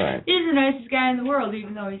 He's the nicest guy in the world,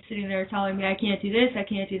 even though he's sitting there telling me I can't do this, I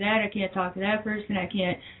can't do that, I can't talk to that person, I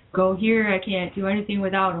can't go here, I can't do anything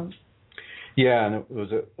without him. Yeah, and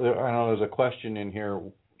I know there's a question in here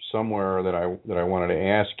somewhere that I wanted to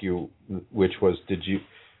ask you, which was,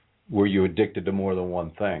 were you addicted to more than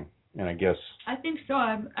one thing? And I guess I think so.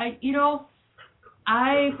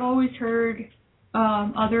 I've always heard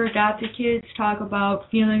other adopted kids talk about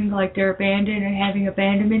feeling like they're abandoned and having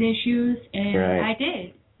abandonment issues, and I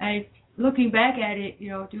did. Looking back at it,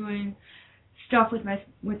 doing stuff with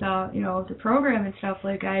the program and stuff,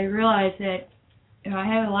 I realized that I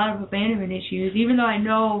had a lot of abandonment issues, even though I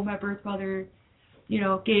know my birth mother,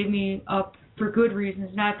 gave me up for good reasons,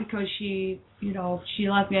 not because she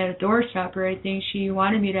left me at a doorstep or anything. She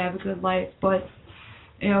wanted me to have a good life, but,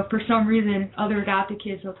 for some reason, other adopted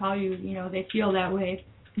kids will tell you, they feel that way.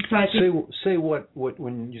 So I think say what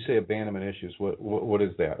when you say abandonment issues, what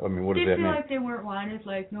is that? I mean, what does that mean? They feel like they weren't wanted,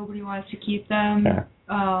 like nobody wants to keep them.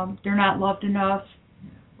 Yeah. They're not loved enough,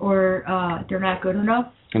 or they're not good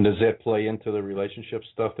enough. And does that play into the relationship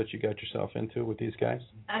stuff that you got yourself into with these guys?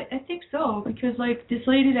 I think so, because like this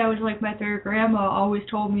lady that was like my third grandma always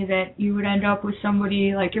told me that you would end up with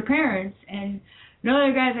somebody like your parents, and none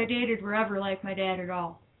of the guys I dated were ever like my dad at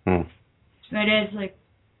all. My dad's like,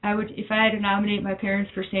 if I had to nominate my parents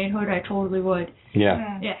for sainthood, I totally would.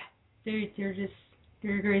 Yeah. Yeah. They're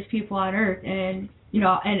the greatest people on earth, and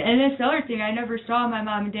and that's the other thing. I never saw my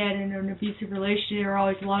mom and dad in an abusive relationship. They were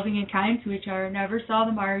always loving and kind to each other. I never saw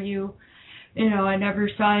them argue. I never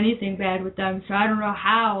saw anything bad with them. So I don't know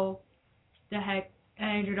how the heck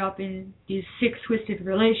I ended up in these 6 twisted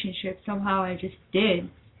relationships. Somehow I just did.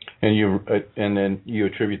 And then you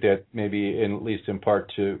attribute that maybe at least in part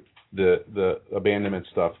to the abandonment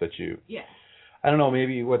stuff that you. Yeah. I don't know.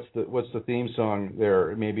 Maybe what's the theme song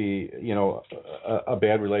there? Maybe a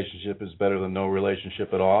bad relationship is better than no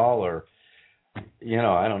relationship at all, or I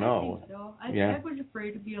don't know. I think so. I was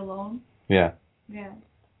afraid to be alone. Yeah. Yeah.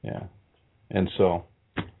 Yeah. And so,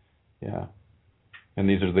 yeah. And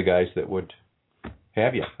these are the guys that would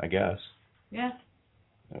have you, I guess. Yeah.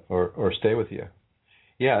 Or stay with you.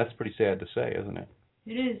 Yeah, that's pretty sad to say, isn't it?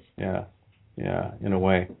 It is. Yeah. Yeah, in a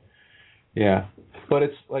way. Yeah. But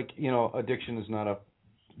it's like, addiction is not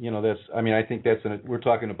I think we're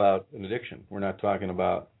talking about an addiction. We're not talking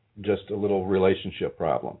about just a little relationship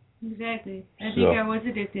problem. Exactly. I think I was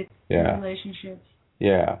addicted to relationships.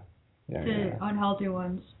 Yeah. To unhealthy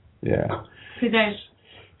ones. Yeah.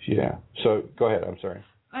 Yeah. So go ahead. I'm sorry.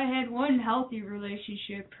 I had one healthy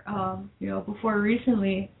relationship, before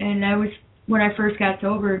recently, and that was when I first got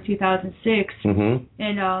sober in 2006. Mm-hmm.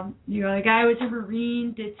 And, the guy was a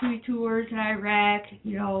Marine, did 2 tours in Iraq,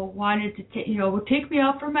 wanted to, would pick me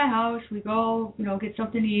up from my house. We go, get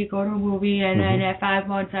something to eat, go to a movie. And then at 5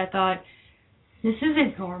 months, I thought, this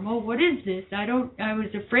isn't normal. What is this? I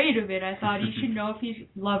was afraid of it. I thought he should know if he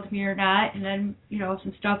loved me or not. And then,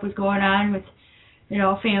 some stuff was going on with,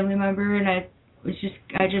 a family member, and I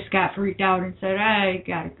just got freaked out and said, I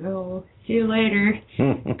gotta go. See you later.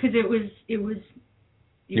 Because it was.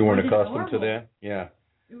 You weren't accustomed normal. to that? Yeah.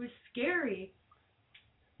 It was scary.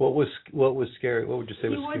 What was scary? What would you say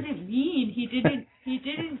was scary? He wasn't mean. He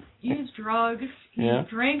didn't use drugs. He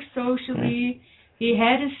drank socially. He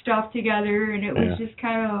had his stuff together, and it was just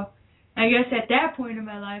kind of. I guess at that point in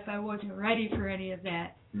my life, I wasn't ready for any of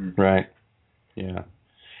that. Right. Yeah.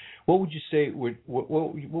 What would you say? What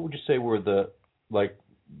would you say were the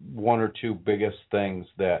 1 or 2 biggest things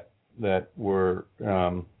that were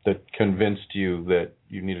that convinced you that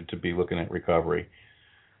you needed to be looking at recovery,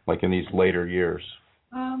 like in these later years?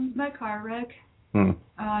 My car wreck.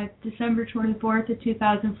 December 24th of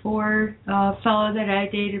 2004. A fellow that I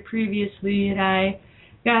dated previously and I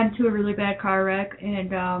got into a really bad car wreck,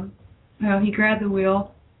 and he grabbed the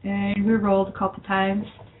wheel and we rolled a couple times.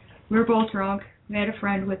 We were both drunk. We had a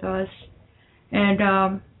friend with us, and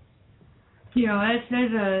it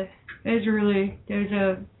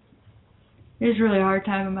was a really hard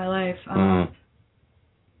time in my life.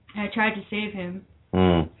 I tried to save him,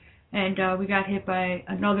 and we got hit by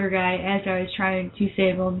another guy as I was trying to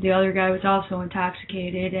save him. The other guy was also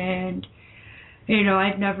intoxicated, and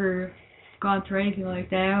I'd never gone through anything like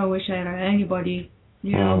that. I don't wish that on anybody,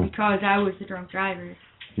 because I was the drunk driver.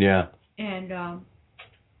 Yeah. And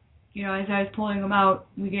as I was pulling him out,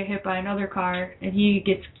 we get hit by another car, and he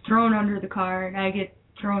gets thrown under the car, and I get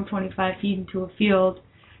thrown 25 feet into a field,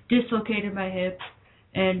 dislocated my hip,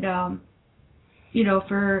 and I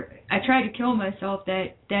tried to kill myself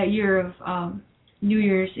that year of New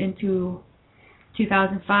Year's into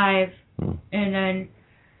 2005, and then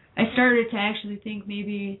I started to actually think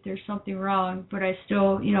maybe there's something wrong, but I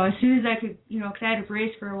still, as soon as I could, because I had a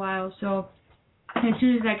brace for a while, so as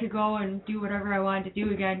soon as I could go and do whatever I wanted to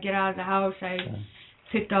do again, get out of the house, I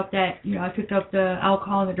picked up the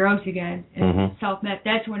alcohol and the drugs again, and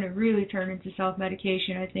that's when it really turned into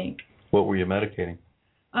self-medication, I think. What were you medicating?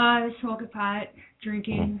 Smoking pot,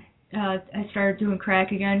 drinking. I started doing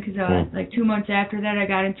crack again because 2 months after that I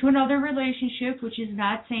got into another relationship, which is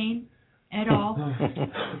not sane at all.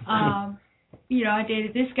 I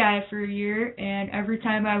dated this guy for a year, and every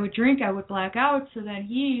time I would drink, I would black out. So then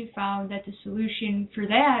he found that the solution for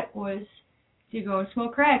that was to go and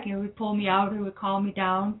smoke crack. It would pull me out. It would calm me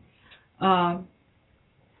down.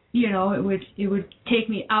 it would take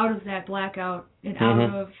me out of that blackout and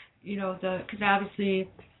out of, because obviously,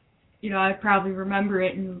 I'd probably remember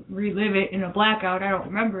it and relive it in a blackout. I don't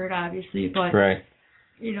remember it, obviously, but, right.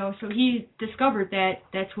 So he discovered that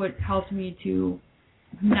that's what helped me to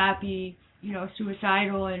not be,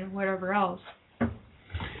 suicidal and whatever else.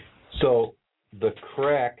 So the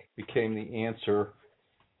crack became the answer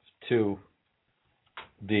to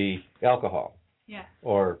the alcohol. Yeah.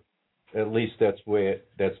 Or at least that's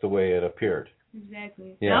the way it appeared.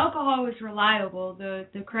 Exactly. Yeah. The alcohol was reliable.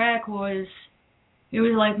 The crack was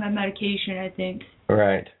like my medication, I think.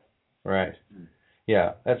 Right.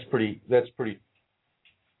 Yeah, that's pretty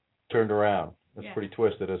turned around. That's pretty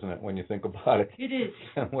twisted, isn't it, when you think about it? It is.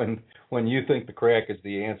 when you think the crack is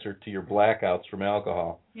the answer to your blackouts from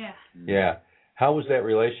alcohol. Yeah. Yeah. How was that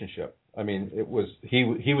relationship? I mean, he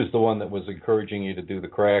was the one that was encouraging you to do the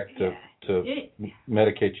crack to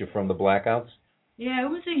medicate you from the blackouts? Yeah, it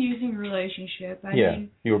was a using relationship. I mean,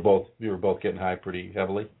 you were both getting high pretty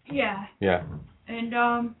heavily? Yeah. Yeah. And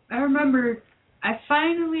I remember I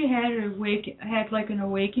finally had an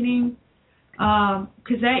awakening.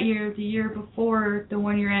 Because that year, the year before the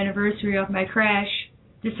 1-year anniversary of my crash,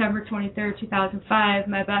 December 23rd, 2005,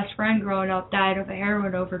 my best friend growing up died of a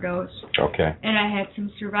heroin overdose. Okay. And I had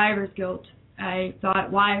some survivor's guilt. I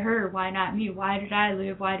thought, why her? Why not me? Why did I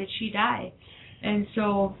live? Why did she die? And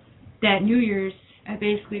so that New Year's, I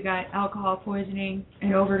basically got alcohol poisoning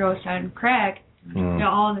and overdose on crack,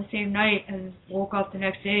 all in the same night, and woke up the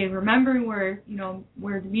next day remembering where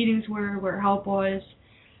the meetings were, where help was.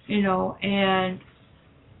 And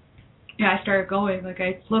I started going,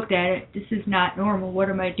 I looked at it, this is not normal, what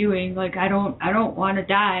am I doing? I don't want to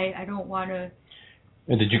die, I don't want to.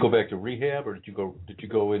 And did you go back to rehab, or did you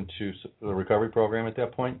go into the recovery program at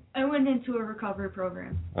that point? I went into a recovery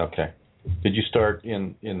program. Okay. Did you start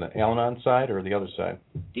in the Al-Anon side or the other side?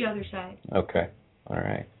 The other side. Okay. All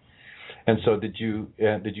right. And so did you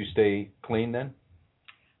stay clean then?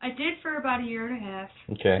 I did for about 1.5 years.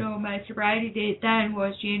 Okay. So my sobriety date then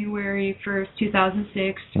was January 1st,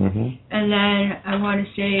 2006. Mm-hmm. And then I want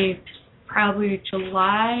to say probably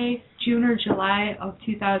June or July of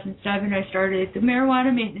 2007, I started the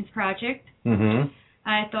Marijuana Maintenance Project. Mm-hmm.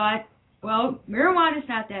 I thought, well, marijuana's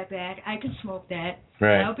not that bad. I can smoke that.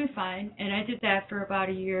 Right. That'll be fine. And I did that for about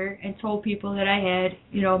 1 year and told people that I had,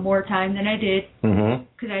 more time than I did. Mm-hmm.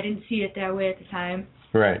 Because I didn't see it that way at the time.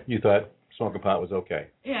 Right. You thought smoking pot was okay.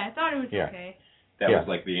 Yeah, I thought it was okay. That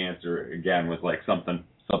was the answer, again, was something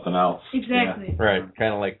else. Exactly. Yeah. Right.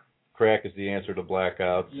 Kind of like crack is the answer to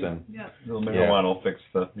blackouts. And marijuana will fix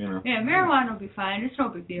the, Yeah, marijuana will be fine. It's no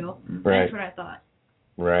big deal. Right. That's what I thought.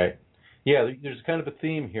 Right. Yeah, there's kind of a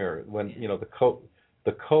theme here when, the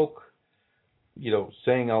coke,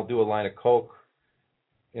 saying I'll do a line of coke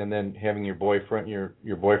and then having your boyfriend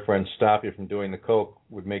stop you from doing the coke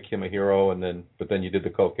would make him a hero, but then you did the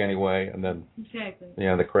coke anyway, and then exactly.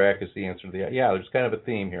 Yeah, the crack is the answer to there's kind of a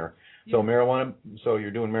theme here. Yeah. So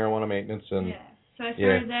you're doing marijuana maintenance and so I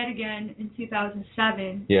started that again in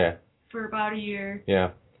 2007. Yeah. For about 1 year.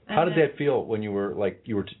 Yeah. How did that feel when you were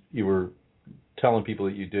you were telling people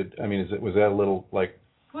that you did? I mean, was that a little like?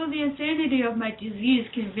 Well, the insanity of my disease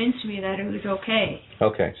convinced me that it was okay.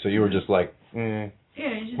 Okay, so you were just like, Yeah,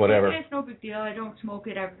 it's just whatever. It's no big deal. I don't smoke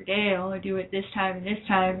it every day. I only do it this time and this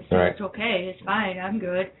time, so right. It's okay. It's fine. I'm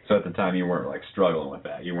good. So at the time, you weren't struggling with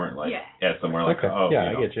that. You weren't at somewhere okay.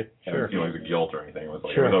 I get you. Sure. Feelings of guilt or anything. It was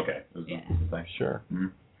sure. It was okay. It was Sure. Mm-hmm.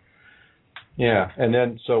 Yeah, and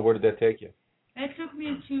then so where did that take you? It took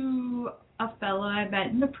me to a fellow I met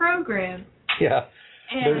in the program. Yeah.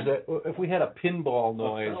 If we had a pinball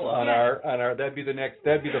noise on our that'd be the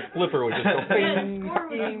flipper would just go ding,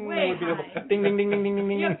 ding, ding, ding, ding, ding, ding,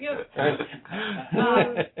 ding. Yep.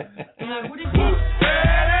 Would it be?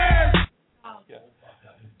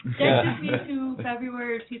 That took me to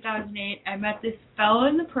February of 2008. I met this fellow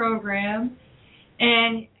in the program,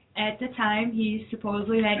 and at the time he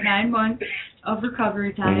supposedly had 9 months of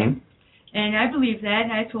recovery time, mm-hmm. and I believed that,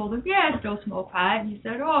 and I told him, I still smoke pot, and he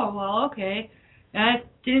said, oh, well, okay. I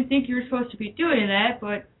didn't think you were supposed to be doing that,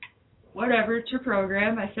 but whatever, it's your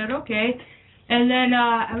program. I said, okay. And then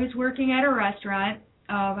I was working at a restaurant.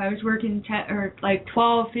 I was working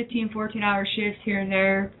 12, 15, 14-hour shifts here and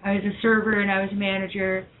there. I was a server and I was a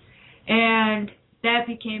manager. And that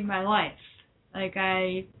became my life.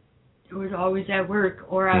 I was always at work,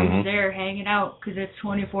 or I was there hanging out because it's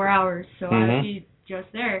 24 hours, so I would be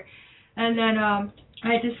just there. And then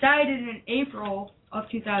I decided in April of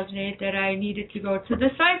 2008 that I needed to go to the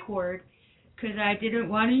psych ward because I didn't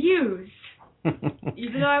want to use,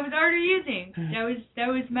 even though I was already using. That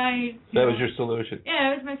was my. That was your solution.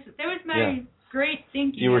 Yeah, that was my great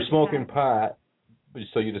thinking. You were smoking pot,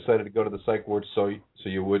 so you decided to go to the psych ward so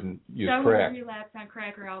you wouldn't use crack. So I wouldn't relapse on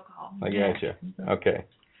crack or alcohol. I gotcha. Okay.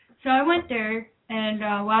 So I went there, and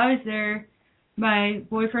while I was there, my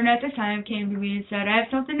boyfriend at the time came to me and said, I have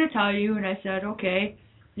something to tell you. And I said, okay.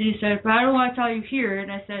 And he said, but I don't want to tell you here. And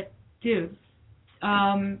I said, dude,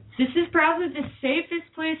 this is probably the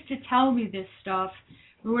safest place to tell me this stuff,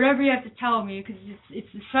 or whatever you have to tell me, because it's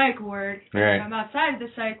the psych ward. Right. If I'm outside of the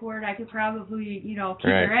psych ward, I could probably, kick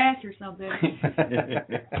your ass or something.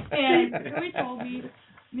 And so he told me,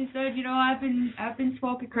 he said, I've been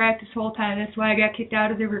smoking crack this whole time. That's why I got kicked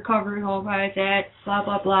out of the recovery home I was at, blah,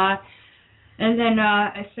 blah, blah. And then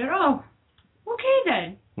I said, oh, okay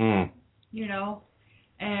then.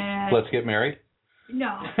 And... Let's get married?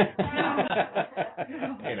 No.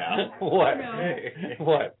 What? No.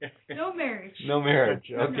 What? No marriage. No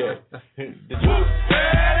marriage. Okay. No.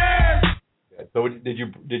 So did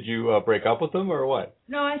you break up with them or what?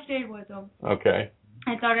 No, I stayed with them. Okay.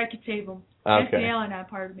 I thought I could save them. Okay. That's the Al-Anon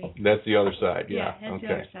part of me. That's the other side. Yeah, that's the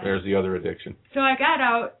other side. There's the other addiction. So I got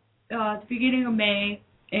out at the beginning of May,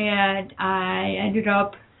 and I ended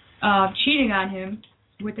up cheating on him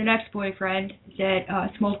with an ex-boyfriend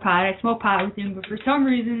that smoked pot. I smoked pot with him, but for some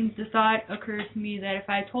reason the thought occurred to me that if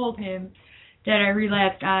I told him that I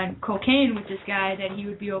relapsed on cocaine with this guy, that he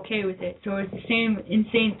would be okay with it. So it's the same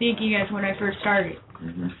insane thinking as when I first started.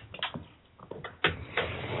 Mm-hmm.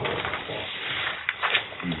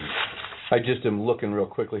 I just am looking real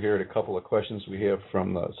quickly here at a couple of questions we have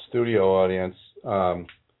from the studio audience. One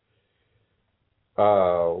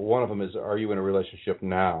of them is, are you in a relationship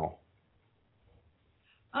now?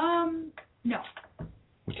 No.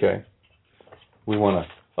 Okay.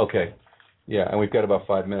 Okay. Yeah, and we've got about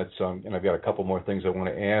 5 minutes, and I've got a couple more things I want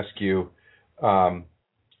to ask you. And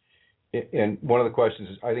one of the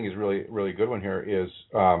questions I think is really, really good one here is,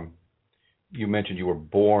 you mentioned you were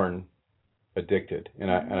born addicted, and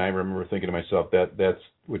I remember thinking to myself that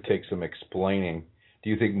would take some explaining. Do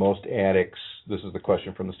you think most addicts, this is the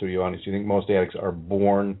question from the studio audience, do you think most addicts are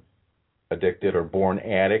born addicted or born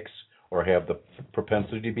addicts or have the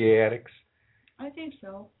propensity to be addicts? I think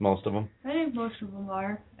so. Most of them? I think most of them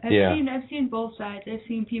are. I've seen both sides. I've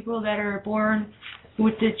seen people that are born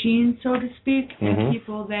with the genes, so to speak, and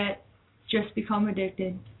people that just become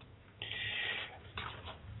addicted.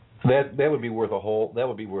 That would be worth a whole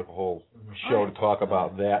show to talk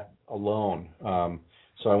about that alone.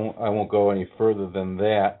 So I won't go any further than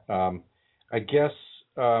that. I guess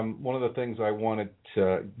one of the things I wanted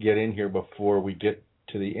to get in here before we get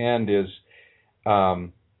to the end is,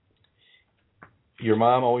 your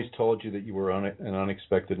mom always told you that you were an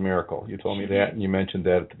unexpected miracle. You told me that, and you mentioned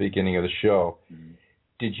that at the beginning of the show. Mm-hmm.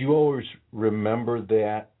 Did you always remember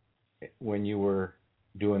that when you were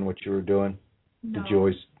doing what you were doing? No. Did you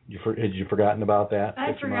always? Had you forgotten about that? I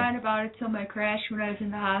had forgotten about it till my crash when I was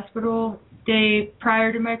in the hospital. Day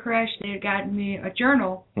prior to my crash, they had gotten me a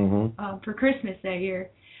journal for Christmas that year,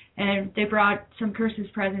 and they brought some Christmas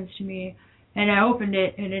presents to me, and I opened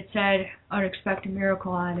it, and it said "Unexpected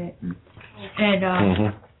Miracle" on it, and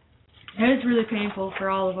it was really painful for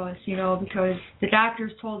all of us, because the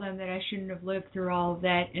doctors told them that I shouldn't have lived through all of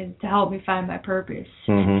that, and to help me find my purpose.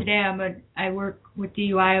 And today I work with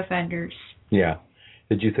DUI offenders. Yeah.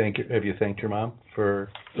 Have you thanked your mom for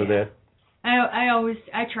that?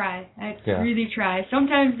 I try. I really try.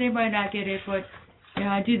 Sometimes they might not get it, but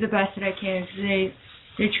I do the best that I can. Cause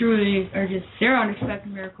they truly are they're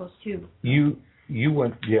unexpected miracles too. You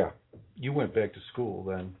went back to school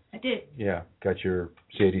then. I did. Yeah, got your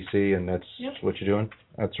CADC, and that's what you're doing.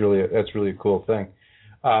 That's really a cool thing.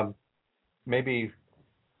 Maybe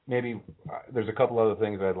there's a couple other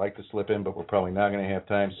things I'd like to slip in, but we're probably not going to have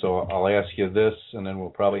time. So I'll ask you this, and then we'll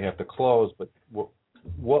probably have to close. But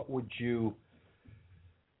what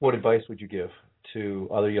advice would you give to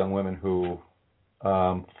other young women who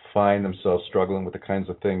find themselves struggling with the kinds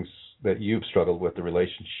of things that you've struggled with, the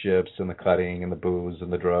relationships and the cutting and the booze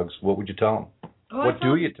and the drugs? What would you tell them? What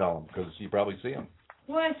do you tell them? Because you probably see them.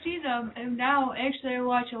 Well, I see them, and now actually I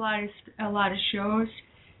watch a lot of shows.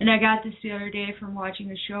 And I got this the other day from watching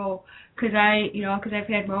a show, because I've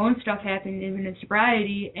had my own stuff happen even in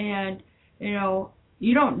sobriety, and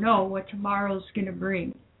you don't know what tomorrow's gonna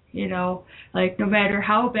bring. Like no matter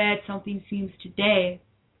how bad something seems today,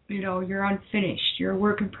 you're unfinished. You're a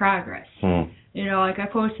work in progress. Like I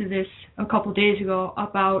posted this a couple days ago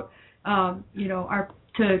about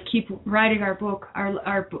to keep writing our book,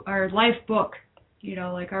 our life book.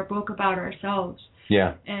 Like our book about ourselves.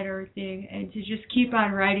 Yeah. And everything, and to just keep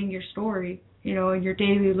on writing your story, in your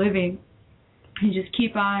daily living, and just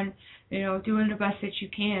keep on, doing the best that you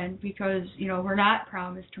can, because, we're not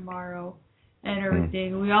promised tomorrow, and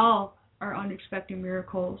everything. We all are unexpected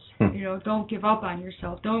miracles. Don't give up on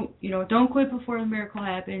yourself. Don't quit before the miracle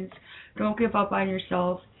happens. Don't give up on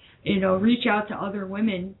yourself. Reach out to other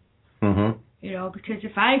women. Because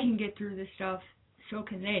if I can get through this stuff, so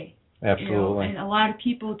can they. Absolutely. And a lot of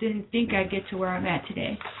people didn't think I'd get to where I'm at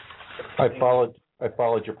today. I followed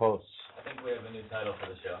your posts. I think we have a new title for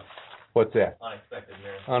the show. What's that? Unexpected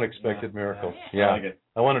Miracles. Unexpected Miracles. Yeah. I like it.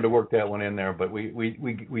 I wanted to work that one in there, but we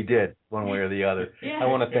did one way or the other. Yeah. I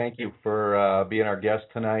want to thank you for being our guest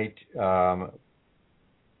tonight.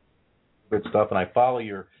 Good stuff, and I follow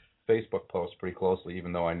your Facebook posts pretty closely,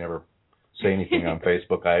 even though I never say anything on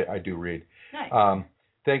Facebook. I do read. Nice.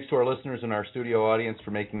 Thanks to our listeners and our studio audience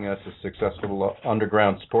for making us a successful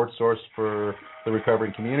underground support source for the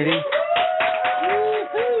recovering community.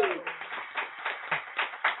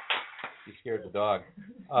 You scared the dog.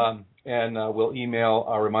 And we'll email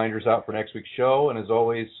our reminders out for next week's show. And as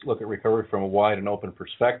always, look at recovery from a wide and open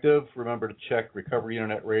perspective. Remember to check Recovery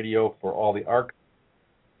Internet Radio for all the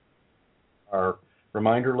our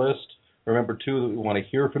reminder list. Remember, too, that we want to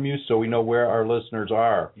hear from you so we know where our listeners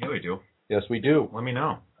are. Yeah, we do. Yes, we do. Let me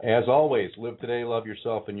know. As always, live today, love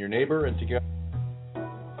yourself and your neighbor, and together.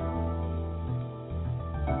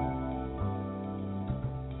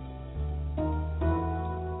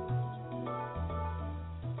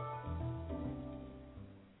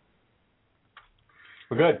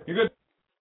 We're good. You're good.